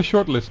what's on your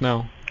short list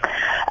now?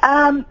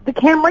 The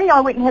Camry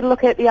I went and had a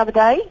look at the other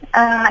day.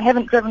 I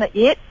haven't driven it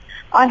yet.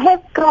 I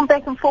have gone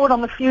back and forward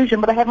on the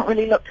Fusion, but I haven't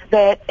really looked at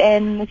that.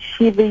 And the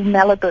Chevy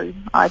Malibu,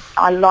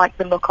 I like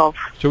the look of.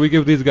 Shall we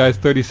give these guys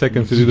 30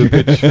 seconds to do the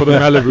pitch for the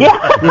Malibu?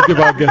 Yeah. We'll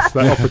give our guests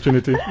that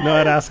opportunity. No,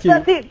 I'd ask you.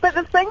 But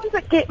the things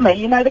that get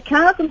me, the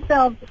cars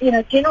themselves,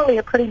 generally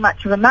are pretty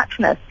much of a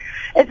muchness.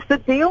 It's the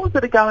deals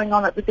that are going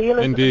on at the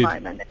dealers Indeed. at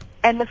the moment.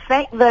 And the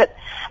fact that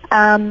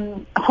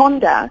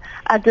Honda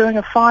are doing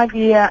a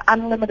 5-year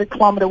unlimited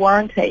kilometre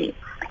warranty.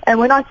 And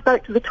when I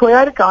spoke to the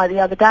Toyota guy the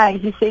other day,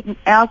 he said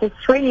ours is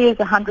 3 years,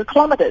 100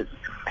 kilometres.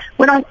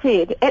 When I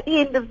said, at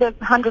the end of the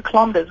 100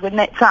 kilometres, when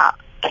that's up,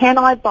 can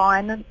I buy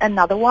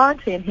another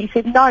warranty? And he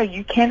said, no,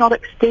 you cannot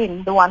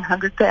extend the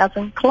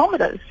 100,000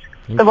 kilometres,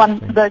 the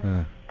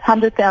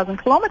 100,000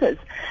 kilometres.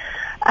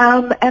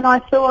 And I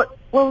thought,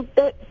 well,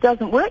 that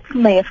doesn't work for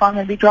me if I'm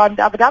going to be driving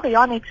to Abu Dhabi.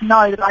 I need to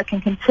know that I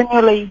can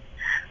continually,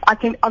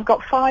 I've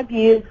got 5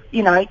 years,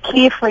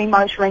 carefree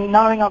motoring,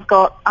 knowing I've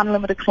got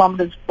unlimited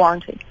kilometres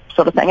warranty.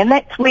 Sort of thing, and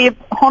that's where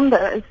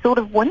Honda is sort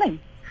of winning.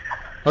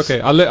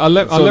 Okay, I'll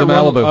let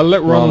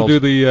Ronald do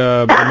the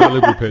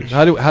Malibu pitch.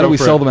 How do we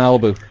sell the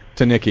Malibu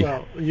to Nikki?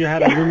 Well, you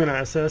had a Lumina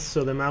SS,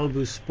 so the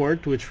Malibu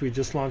Sport, which we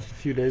just launched a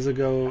few days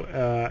ago,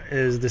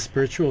 is the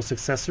spiritual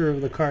successor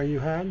of the car you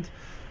had.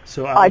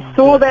 So I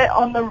saw that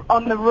on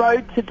the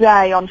road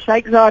today, on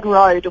Sheikh Zayed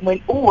Road, and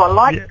went, oh, I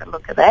like the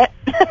look of that.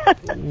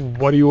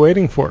 What are you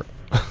waiting for?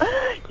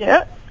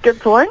 Yeah. Good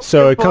point.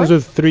 So Good it comes point.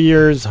 with 3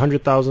 years,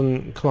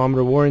 100,000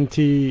 kilometer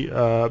warranty.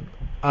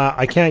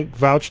 I can't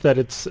vouch that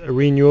it's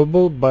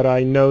renewable, but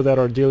I know that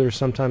our dealers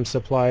sometimes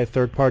supply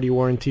third-party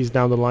warranties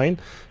down the line.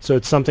 So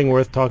it's something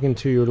worth talking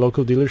to your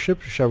local dealership,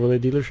 Chevrolet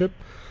dealership.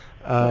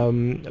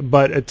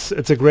 But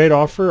it's a great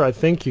offer. I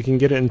think you can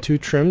get it in 2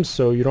 trims,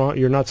 so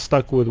you're not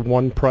stuck with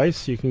one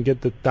price. You can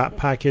get that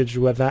package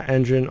with that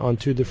engine on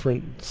 2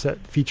 different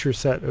feature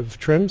set of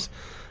trims.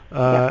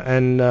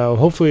 And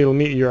hopefully it'll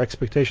meet your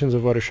expectations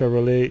of what a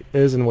Chevrolet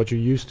is and what you're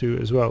used to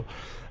as well.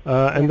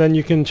 And then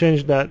you can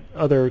change that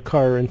other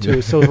car into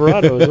a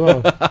Silverado as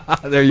well.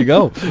 There you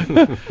go.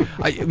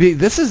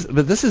 This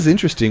is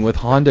interesting with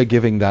Honda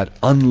giving that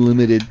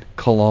unlimited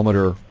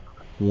kilometer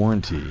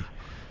warranty.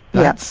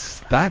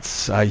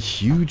 That's a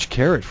huge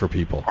carrot for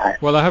people.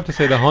 Well, I have to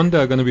say the Honda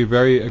are going to be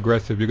very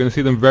aggressive. You're going to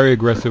see them very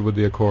aggressive with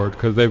the Accord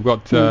because they've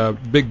got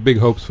big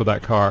hopes for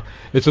that car.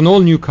 It's an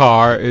all-new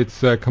car.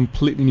 It's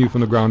completely new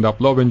from the ground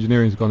up. A lot of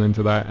engineering has gone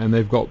into that, and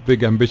they've got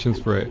big ambitions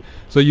for it.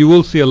 So you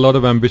will see a lot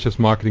of ambitious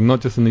marketing,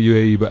 not just in the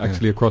UAE, but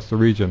actually across the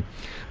region.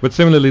 But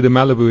similarly, the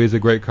Malibu is a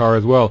great car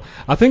as well.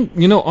 I think,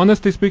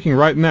 honestly speaking,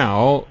 right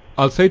now,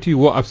 I'll say to you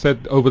what I've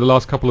said over the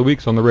last couple of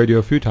weeks on the radio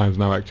a few times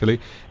now,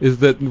 actually, is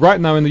that right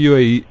now in the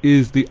UAE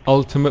is the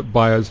ultimate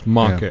buyer's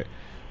market.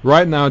 Yeah.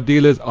 Right now,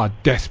 dealers are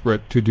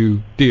desperate to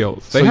do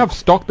deals. They have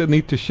stock that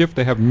need to shift.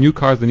 They have new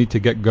cars that need to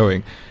get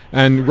going.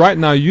 And right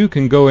now, you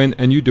can go in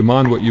and you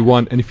demand what you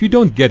want. And if you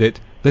don't get it,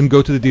 then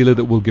go to the dealer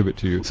that will give it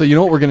to you. So you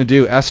know what we're going to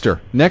do,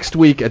 Esther? Next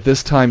week at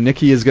this time,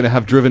 Nikki is going to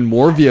have driven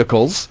more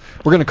vehicles.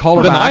 We're going to call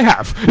her back. Than I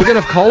have. We're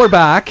going to call her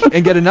back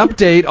and get an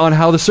update on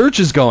how the search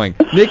is going.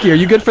 Nikki, are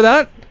you good for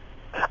that?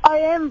 I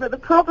am, but the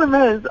problem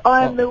is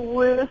I'm the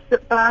worst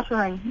at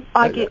bartering.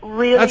 I get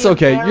really That's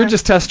okay. You're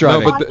just test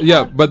driving.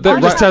 No, but you're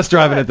just test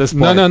driving at this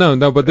point.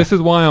 No. But this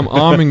is why I'm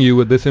arming you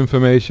with this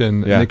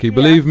information, Nikki.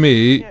 Believe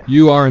me,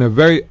 you are in a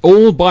very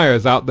all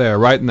buyers out there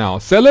right now.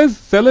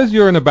 Sellers,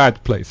 you're in a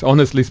bad place,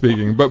 honestly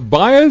speaking. But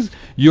buyers,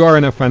 you are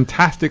in a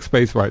fantastic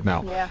space right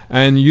now. Yeah.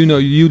 And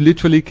you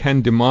literally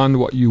can demand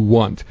what you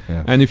want.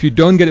 Yeah. And if you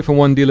don't get it from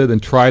one dealer, then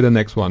try the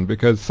next one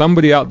because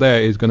somebody out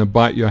there is going to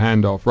bite your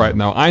hand off right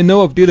now. I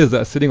know of dealers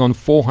that are sitting on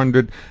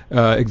 400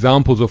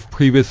 examples of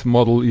previous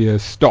model year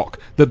stock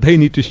that they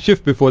need to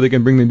shift before they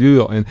can bring the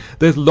deal in.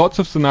 There's lots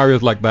of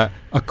scenarios like that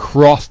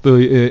across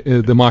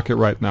the market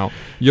right now.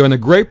 You're in a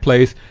great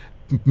place.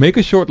 Make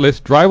a short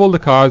list, drive all the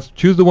cars,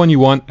 choose the one you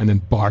want, and then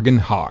bargain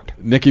hard.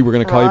 Nikki, we're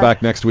going to call you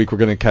back next week. We're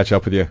going to catch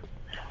up with you.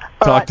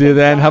 Talk to you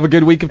then. Have a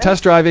good week of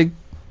test driving.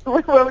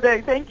 Will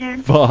do. Thank you.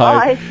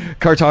 Bye.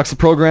 Car Talks, the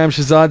program.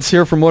 Shahzad's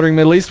here from Motoring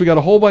Middle East. We got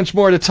a whole bunch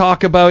more to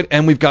talk about,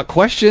 and we've got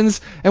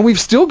questions, and we've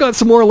still got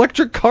some more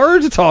electric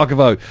cars to talk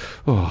about.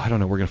 Oh, I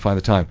don't know. We're going to find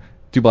the time.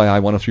 Dubai Eye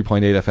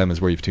 103.8 FM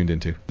is where you've tuned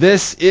into.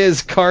 This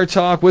is Car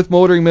Talk with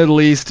Motoring Middle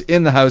East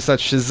in the house.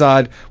 That's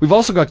Shahzad. We've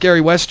also got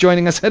Gary West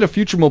joining us, Head of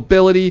Future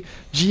Mobility,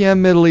 GM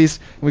Middle East.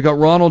 And we got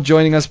Ronald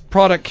joining us,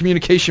 Product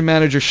Communication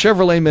Manager,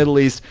 Chevrolet Middle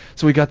East.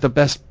 So we got the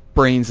best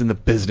brains in the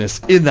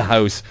business in the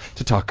house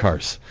to talk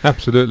cars.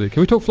 Absolutely.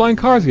 Can we talk flying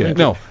cars yet?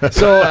 No.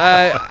 So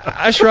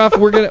Ashraf,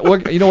 we're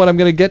you know what? I'm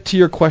gonna get to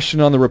your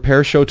question on the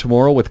repair show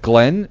tomorrow with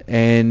Glenn,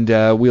 and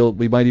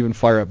we might even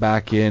fire it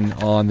back in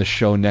on the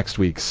show next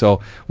week.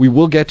 So we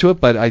will get to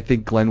it, but I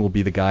think Glenn will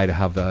be the guy to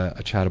have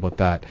a chat about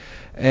that.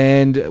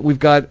 And we've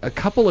got a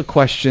couple of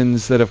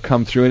questions that have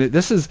come through, and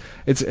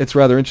it's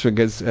rather interesting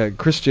because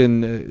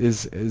Christian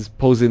is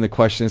posing the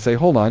question and say,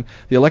 hold on,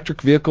 the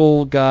electric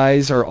vehicle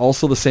guys are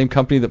also the same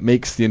company that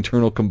makes the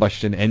internal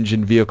combustion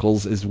engine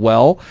vehicles as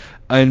well,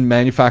 and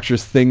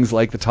manufactures things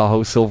like the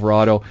Tahoe,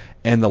 Silverado,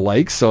 and the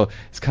like. So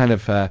it's kind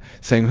of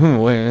saying,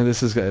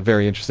 this is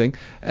very interesting.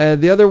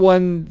 The other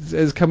one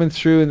is coming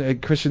through,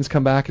 and Christian's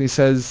come back and he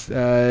says,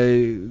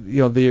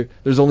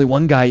 there's only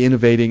one guy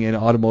innovating in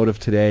automotive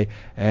today,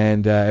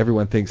 and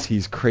everyone thinks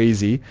he's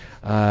crazy.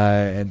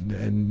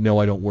 And no,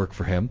 I don't work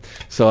for him.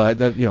 So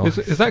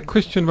is that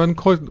Christian van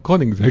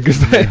Koningsberg?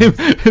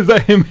 Is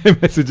that him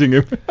messaging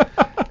him?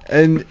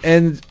 And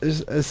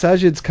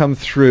Sajid's come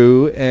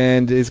through,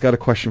 and he's got a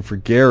question for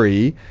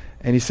Gary.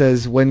 And he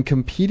says, when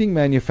competing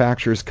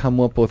manufacturers come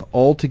up with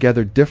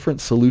altogether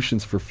different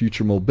solutions for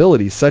future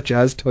mobility, such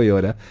as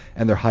Toyota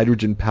and their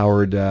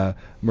hydrogen-powered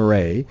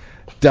Mirai,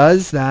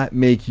 does that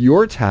make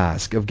your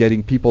task of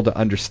getting people to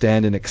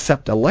understand and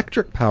accept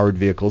electric-powered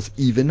vehicles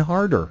even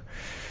harder?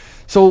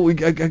 So we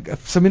got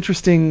some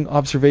interesting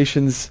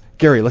observations.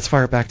 Gary, let's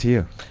fire it back to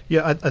you.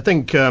 Yeah, I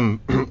think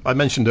I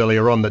mentioned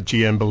earlier on that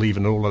GM believe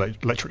in all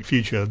electric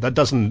future. That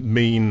doesn't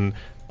mean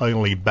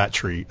only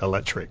battery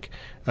electric.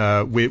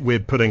 We're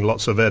putting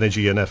lots of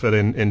energy and effort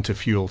into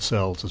fuel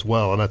cells as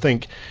well. And I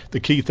think the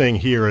key thing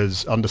here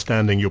is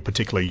understanding your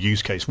particular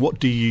use case. What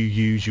do you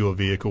use your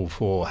vehicle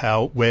for?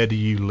 Where do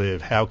you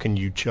live? How can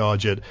you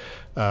charge it?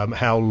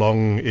 how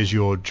long is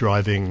your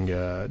driving?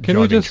 Can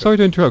we just, sorry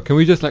to interrupt, can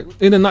we just, like,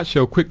 in a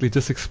nutshell, quickly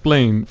just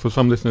explain for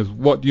some listeners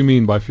what you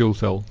mean by fuel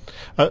cell?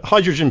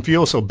 Hydrogen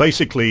fuel cell,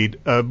 basically,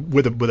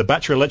 with a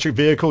battery electric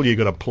vehicle, you've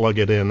got to plug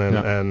it in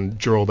and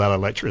draw that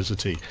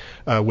electricity.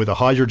 With a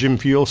hydrogen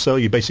fuel cell,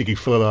 you basically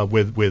fill it up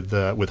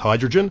with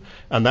hydrogen,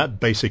 and that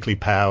basically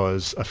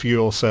powers a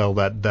fuel cell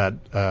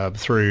that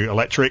through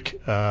electric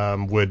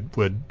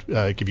would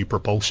give you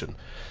propulsion.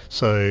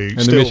 So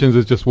and emissions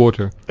is just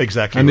water.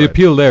 Exactly. And right. the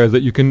appeal there is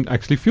that you can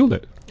actually fuel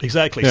it.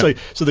 Exactly. Yeah.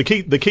 So the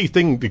key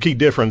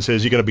difference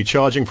is you're going to be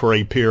charging for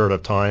a period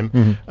of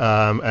time,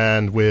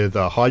 and with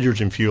a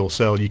hydrogen fuel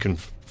cell, you can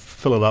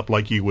fill it up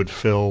like you would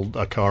fill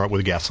a car up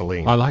with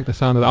gasoline. I like the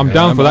sound of that. I'm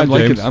down for that,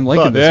 James. I'm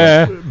liking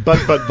this one.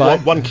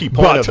 But one key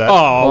point of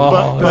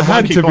that. There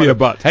had to be a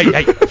but.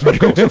 Hey,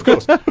 of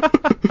course.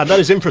 And that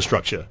is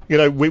infrastructure. You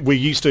know, we're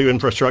used to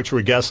infrastructure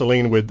with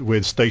gasoline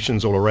with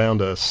stations all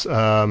around us.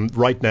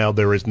 Right now,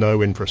 there is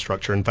no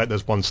infrastructure. In fact,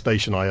 there's one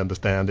station I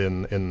understand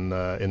in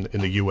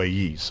the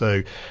UAE.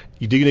 So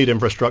you do need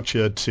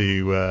infrastructure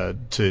to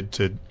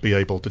be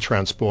able to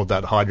transport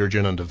that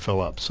hydrogen and to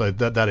fill up. So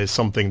that is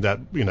something that,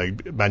 you know,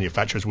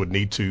 manufacturers would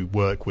need to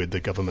work with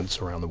the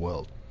governments around the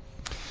world.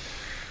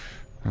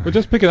 But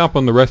just picking up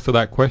on the rest of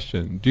that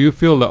question, do you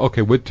feel that,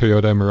 okay, with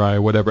Toyota, Mirai,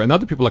 whatever, and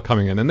other people are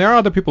coming in, and there are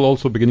other people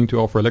also beginning to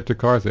offer electric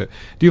cars there,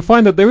 do you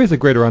find that there is a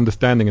greater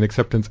understanding and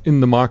acceptance in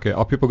the market?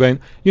 Are people going,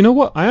 you know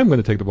what, I am going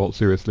to take the Bolt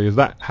seriously? Is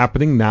that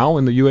happening now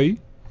in the UAE?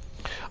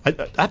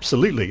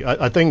 Absolutely.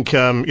 I think you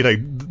know,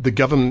 the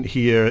government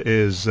here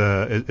is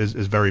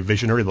very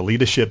visionary. The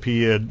leadership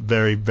here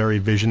very, very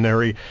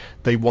visionary.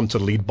 They want to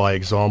lead by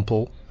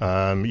example.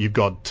 You've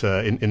got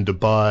in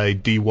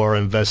Dubai, DEWA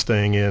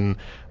investing in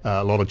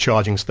a lot of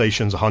charging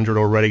stations, 100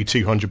 already,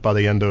 200 by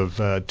the end of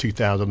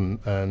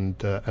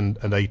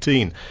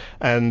 2018,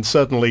 and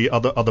certainly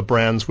other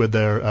brands with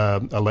their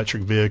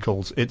electric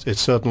vehicles. It's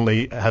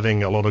certainly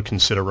having a lot of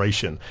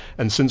consideration.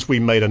 And since we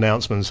made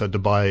announcements at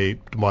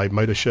Dubai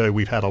Motor Show,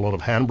 we've had a lot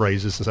of hand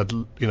raises and said,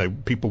 you know,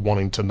 people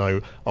wanting to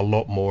know a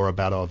lot more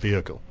about our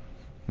vehicle.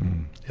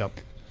 Yep.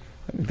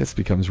 I think this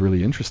becomes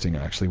really interesting,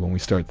 actually, when we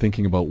start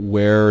thinking about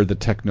where the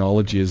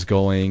technology is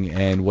going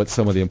and what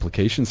some of the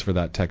implications for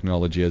that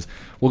technology is.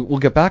 We'll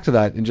get back to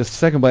that in just a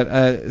second,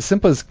 but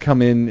Simpa's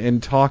come in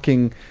and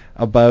talking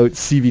about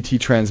CVT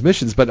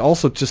transmissions, but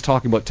also just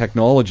talking about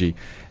technology.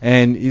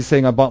 And he's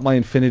saying, I bought my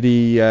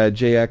Infiniti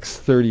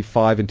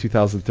JX35 in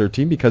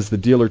 2013 because the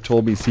dealer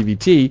told me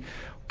CVT,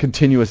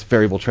 continuous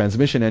variable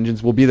transmission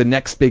engines, will be the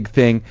next big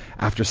thing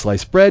after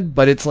sliced bread,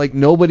 but it's like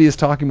nobody is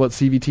talking about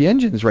CVT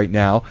engines right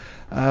now.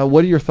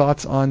 What are your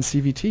thoughts on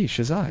CVT,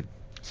 Shahzad?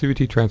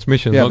 CVT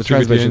transmissions, yeah, not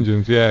CVT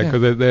engines,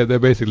 because they're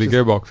basically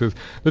gearboxes.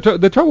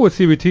 The trouble with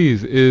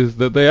CVTs is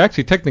that they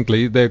actually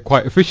technically they're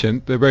quite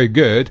efficient, they're very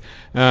good,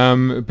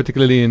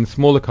 particularly in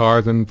smaller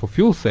cars and for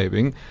fuel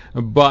saving,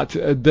 but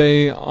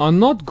they are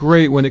not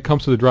great when it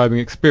comes to the driving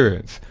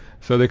experience.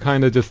 So they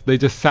kind of just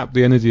sap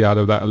the energy out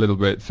of that a little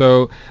bit.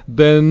 So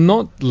they're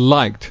not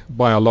liked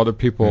by a lot of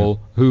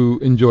people who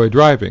enjoy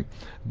driving.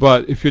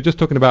 But if you're just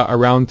talking about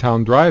around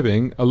town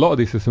driving, a lot of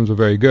these systems are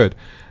very good.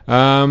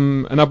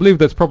 And I believe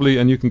there's probably,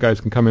 and you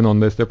guys can come in on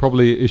this, there are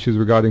probably issues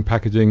regarding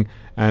packaging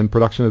and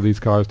production of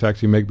these cars to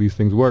actually make these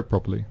things work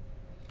properly.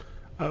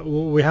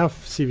 We have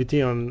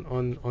CVT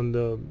on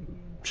the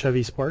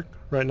Chevy Spark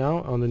right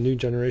now, on the new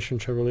generation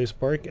Chevrolet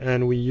Spark,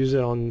 and we use it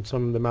on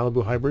some of the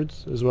Malibu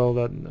hybrids as well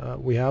that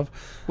we have.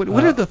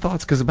 What are the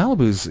thoughts? Because the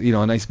Malibu's, you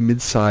know, a nice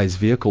mid-size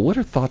vehicle. What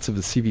are thoughts of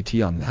the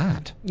CVT on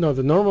that? No,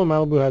 the normal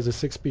Malibu has a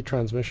 6-speed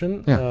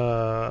transmission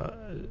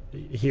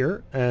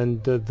here,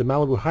 and the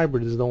Malibu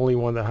hybrid is the only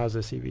one that has a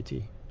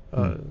CVT.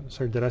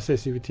 Sorry, did I say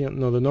CVT?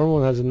 No, the normal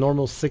one has a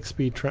normal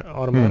 6-speed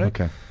automatic.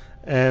 Okay.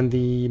 And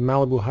the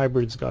Malibu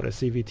hybrid's got a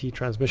CVT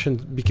transmission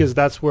because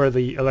that's where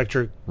the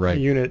electric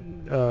unit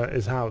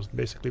is housed,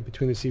 basically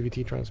between the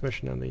CVT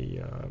transmission and the.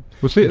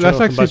 Well, see,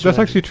 that's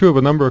actually true of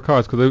a number of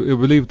cars, because I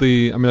believe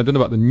I don't know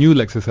about the new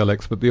Lexus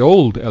LX, but the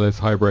old LS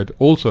hybrid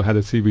also had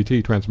a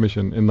CVT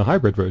transmission in the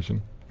hybrid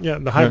version. Yeah,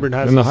 the hybrid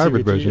has in the a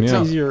hybrid CVT. Version. It's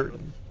yeah. easier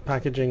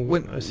packaging.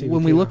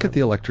 When we look at the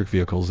electric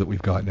vehicles that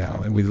we've got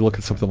now, and we look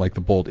at something like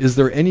the Bolt, is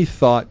there any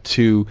thought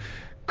to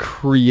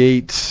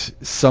create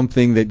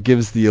something that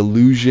gives the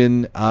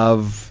illusion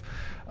of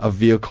a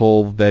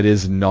vehicle that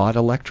is not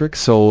electric?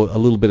 So a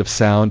little bit of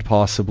sound,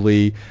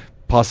 possibly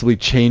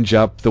change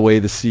up the way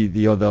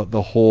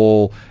the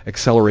whole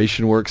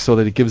acceleration works, so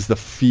that it gives the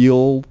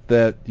feel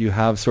that you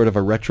have sort of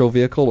a retro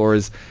vehicle, or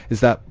is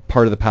that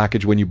part of the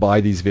package when you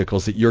buy these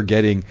vehicles, that you're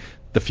getting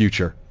the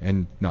future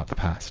and not the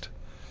past?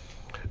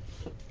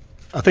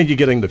 I think you're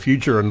getting the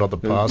future and not the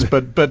past,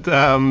 but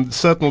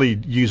certainly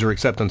user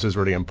acceptance is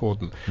really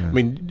important. Yeah. I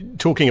mean,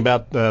 talking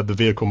about the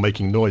vehicle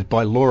making noise,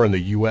 by law in the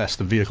US,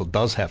 the vehicle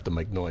does have to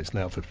make noise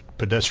now for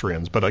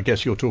pedestrians, but I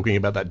guess you're talking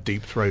about that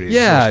deep-throated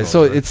exhaust noise,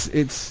 so right?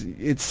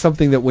 it's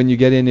something that when you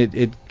get in,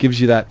 it gives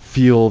you that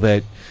feel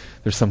that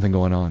there's something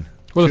going on.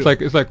 Well,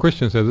 it's like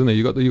Christian says, isn't it?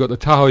 You got the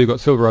Tahoe, you got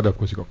Silverado, of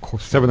course, you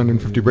got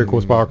 750 brake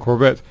horsepower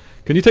Corvette.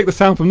 Can you take the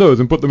sound from those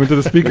and put them into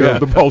the speaker of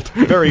the Bolt?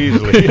 Very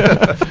easily.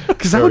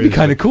 Because that would be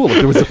kind of cool if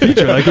there was a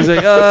feature like, you say,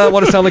 I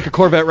want to sound like a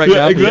Corvette right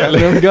now. Exactly.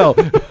 There we go.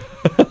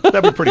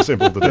 That'd be pretty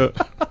simple to do.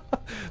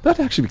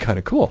 That'd actually be kind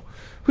of cool.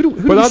 Who do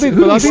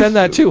we send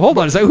that to? Hold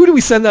on a second. Who do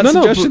we send that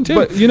suggestion to?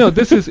 But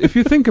this is, if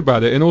you think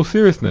about it, in all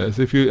seriousness,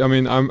 I'm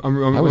assuming,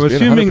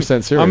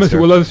 100% serious I'm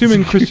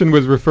assuming Christian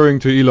was referring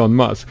to Elon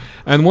Musk,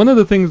 and one of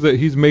the things that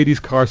he's made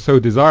his car so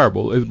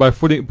desirable is by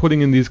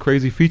putting in these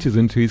crazy features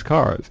into his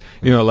cars.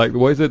 Like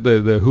what is it,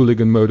 the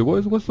hooligan mode?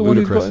 What's the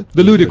Ludicrous. one he's got?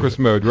 The ludicrous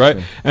mode, right?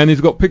 Yeah. And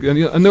he's got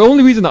and the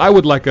only reason I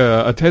would like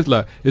a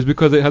Tesla is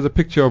because it has a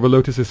picture of a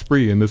Lotus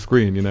Esprit in the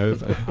screen.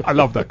 I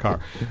love that car.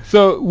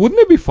 So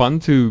wouldn't it be fun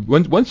to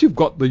once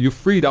you've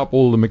freed up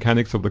all the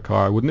mechanics of the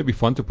car, wouldn't it be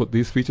fun to put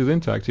these features in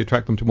to actually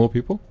attract them to more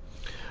people?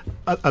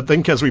 I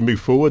think as we move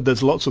forward,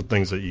 there's lots of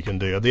things that you can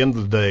do. At the end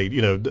of the day,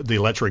 the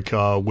electric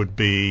car would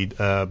be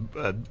a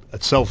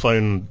cell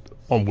phone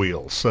on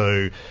wheels.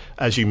 So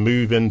as you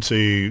move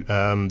into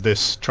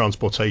this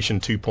transportation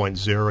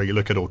 2.0, you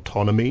look at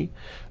autonomy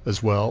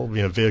as well,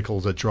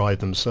 vehicles that drive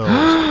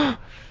themselves.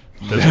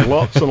 There's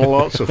lots and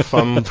lots of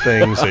fun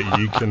things that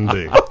you can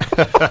do.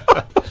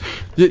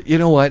 You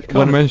know what?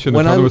 Can't mention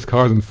autonomous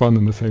cars and fun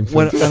in the same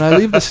sense. When I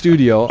leave the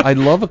studio, I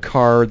love a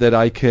car that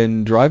I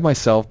can drive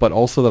myself, but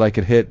also that I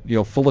could hit,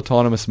 full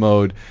autonomous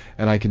mode,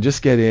 and I can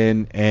just get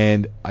in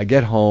and I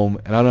get home,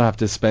 and I don't have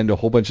to spend a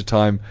whole bunch of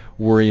time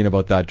worrying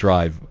about that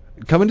drive.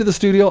 Coming to the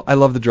studio, I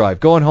love the drive.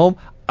 Going home,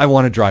 I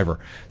want a driver.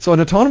 So an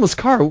autonomous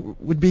car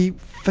would be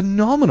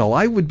phenomenal.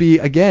 I would be,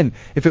 again,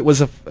 if it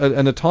was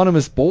an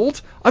autonomous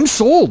Bolt, I'm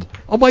sold.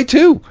 I'll buy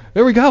two.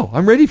 There we go.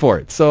 I'm ready for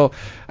it. So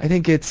I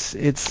think it's.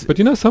 But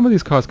some of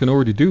these cars can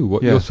already do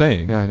what you're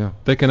saying. Yeah, I know.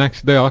 They can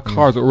actually. There are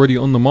cars already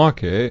on the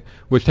market,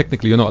 which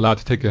technically you're not allowed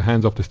to take your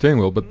hands off the steering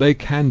wheel, but they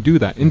can do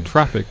that in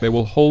traffic. They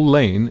will hold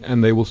lane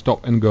and they will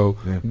stop and go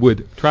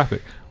with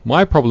traffic.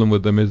 My problem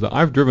with them is that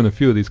I've driven a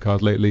few of these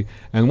cars lately,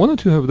 and one or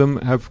two of them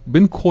have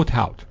been caught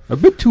out a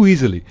bit too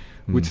easily,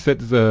 which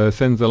sends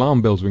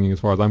alarm bells ringing as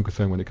far as I'm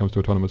concerned when it comes to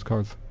autonomous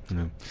cars.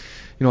 Yeah. You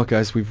know what,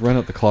 guys? We've run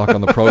out the clock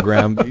on the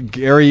program.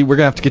 Gary, we're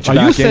going to have to get you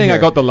back in. Are you saying here. I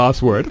got the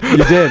last word? You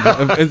did.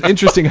 It's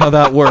interesting how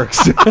that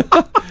works.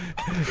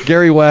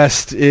 Gary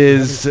West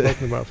is... I haven't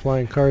spoken about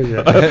flying cars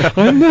yet.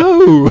 I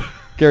know.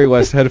 Gary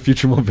West, Head of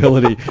Future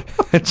Mobility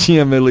at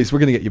GM Middle East. We're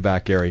going to get you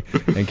back, Gary,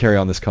 and carry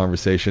on this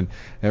conversation.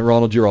 And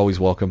Ronald, you're always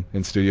welcome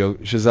in studio.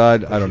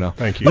 Shazad, I don't know.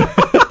 Thank you.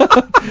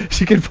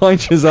 You can find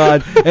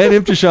Shazad and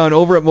Imtishan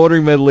over at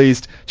Motoring Middle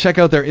East. Check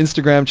out their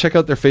Instagram, check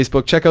out their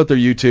Facebook, check out their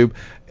YouTube.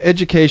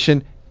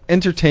 Education,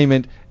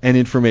 entertainment, and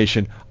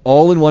information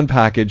all in one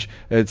package.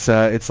 It's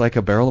like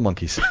a barrel of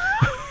monkeys.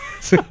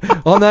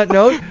 On that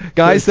note,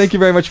 guys, thank you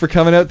very much for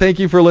coming out. Thank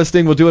you for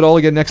listening. We'll do it all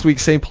again next week,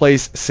 same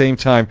place, same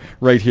time,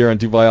 right here on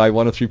Dubai Eye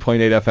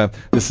 103.8 FM.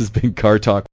 This has been Car Talk.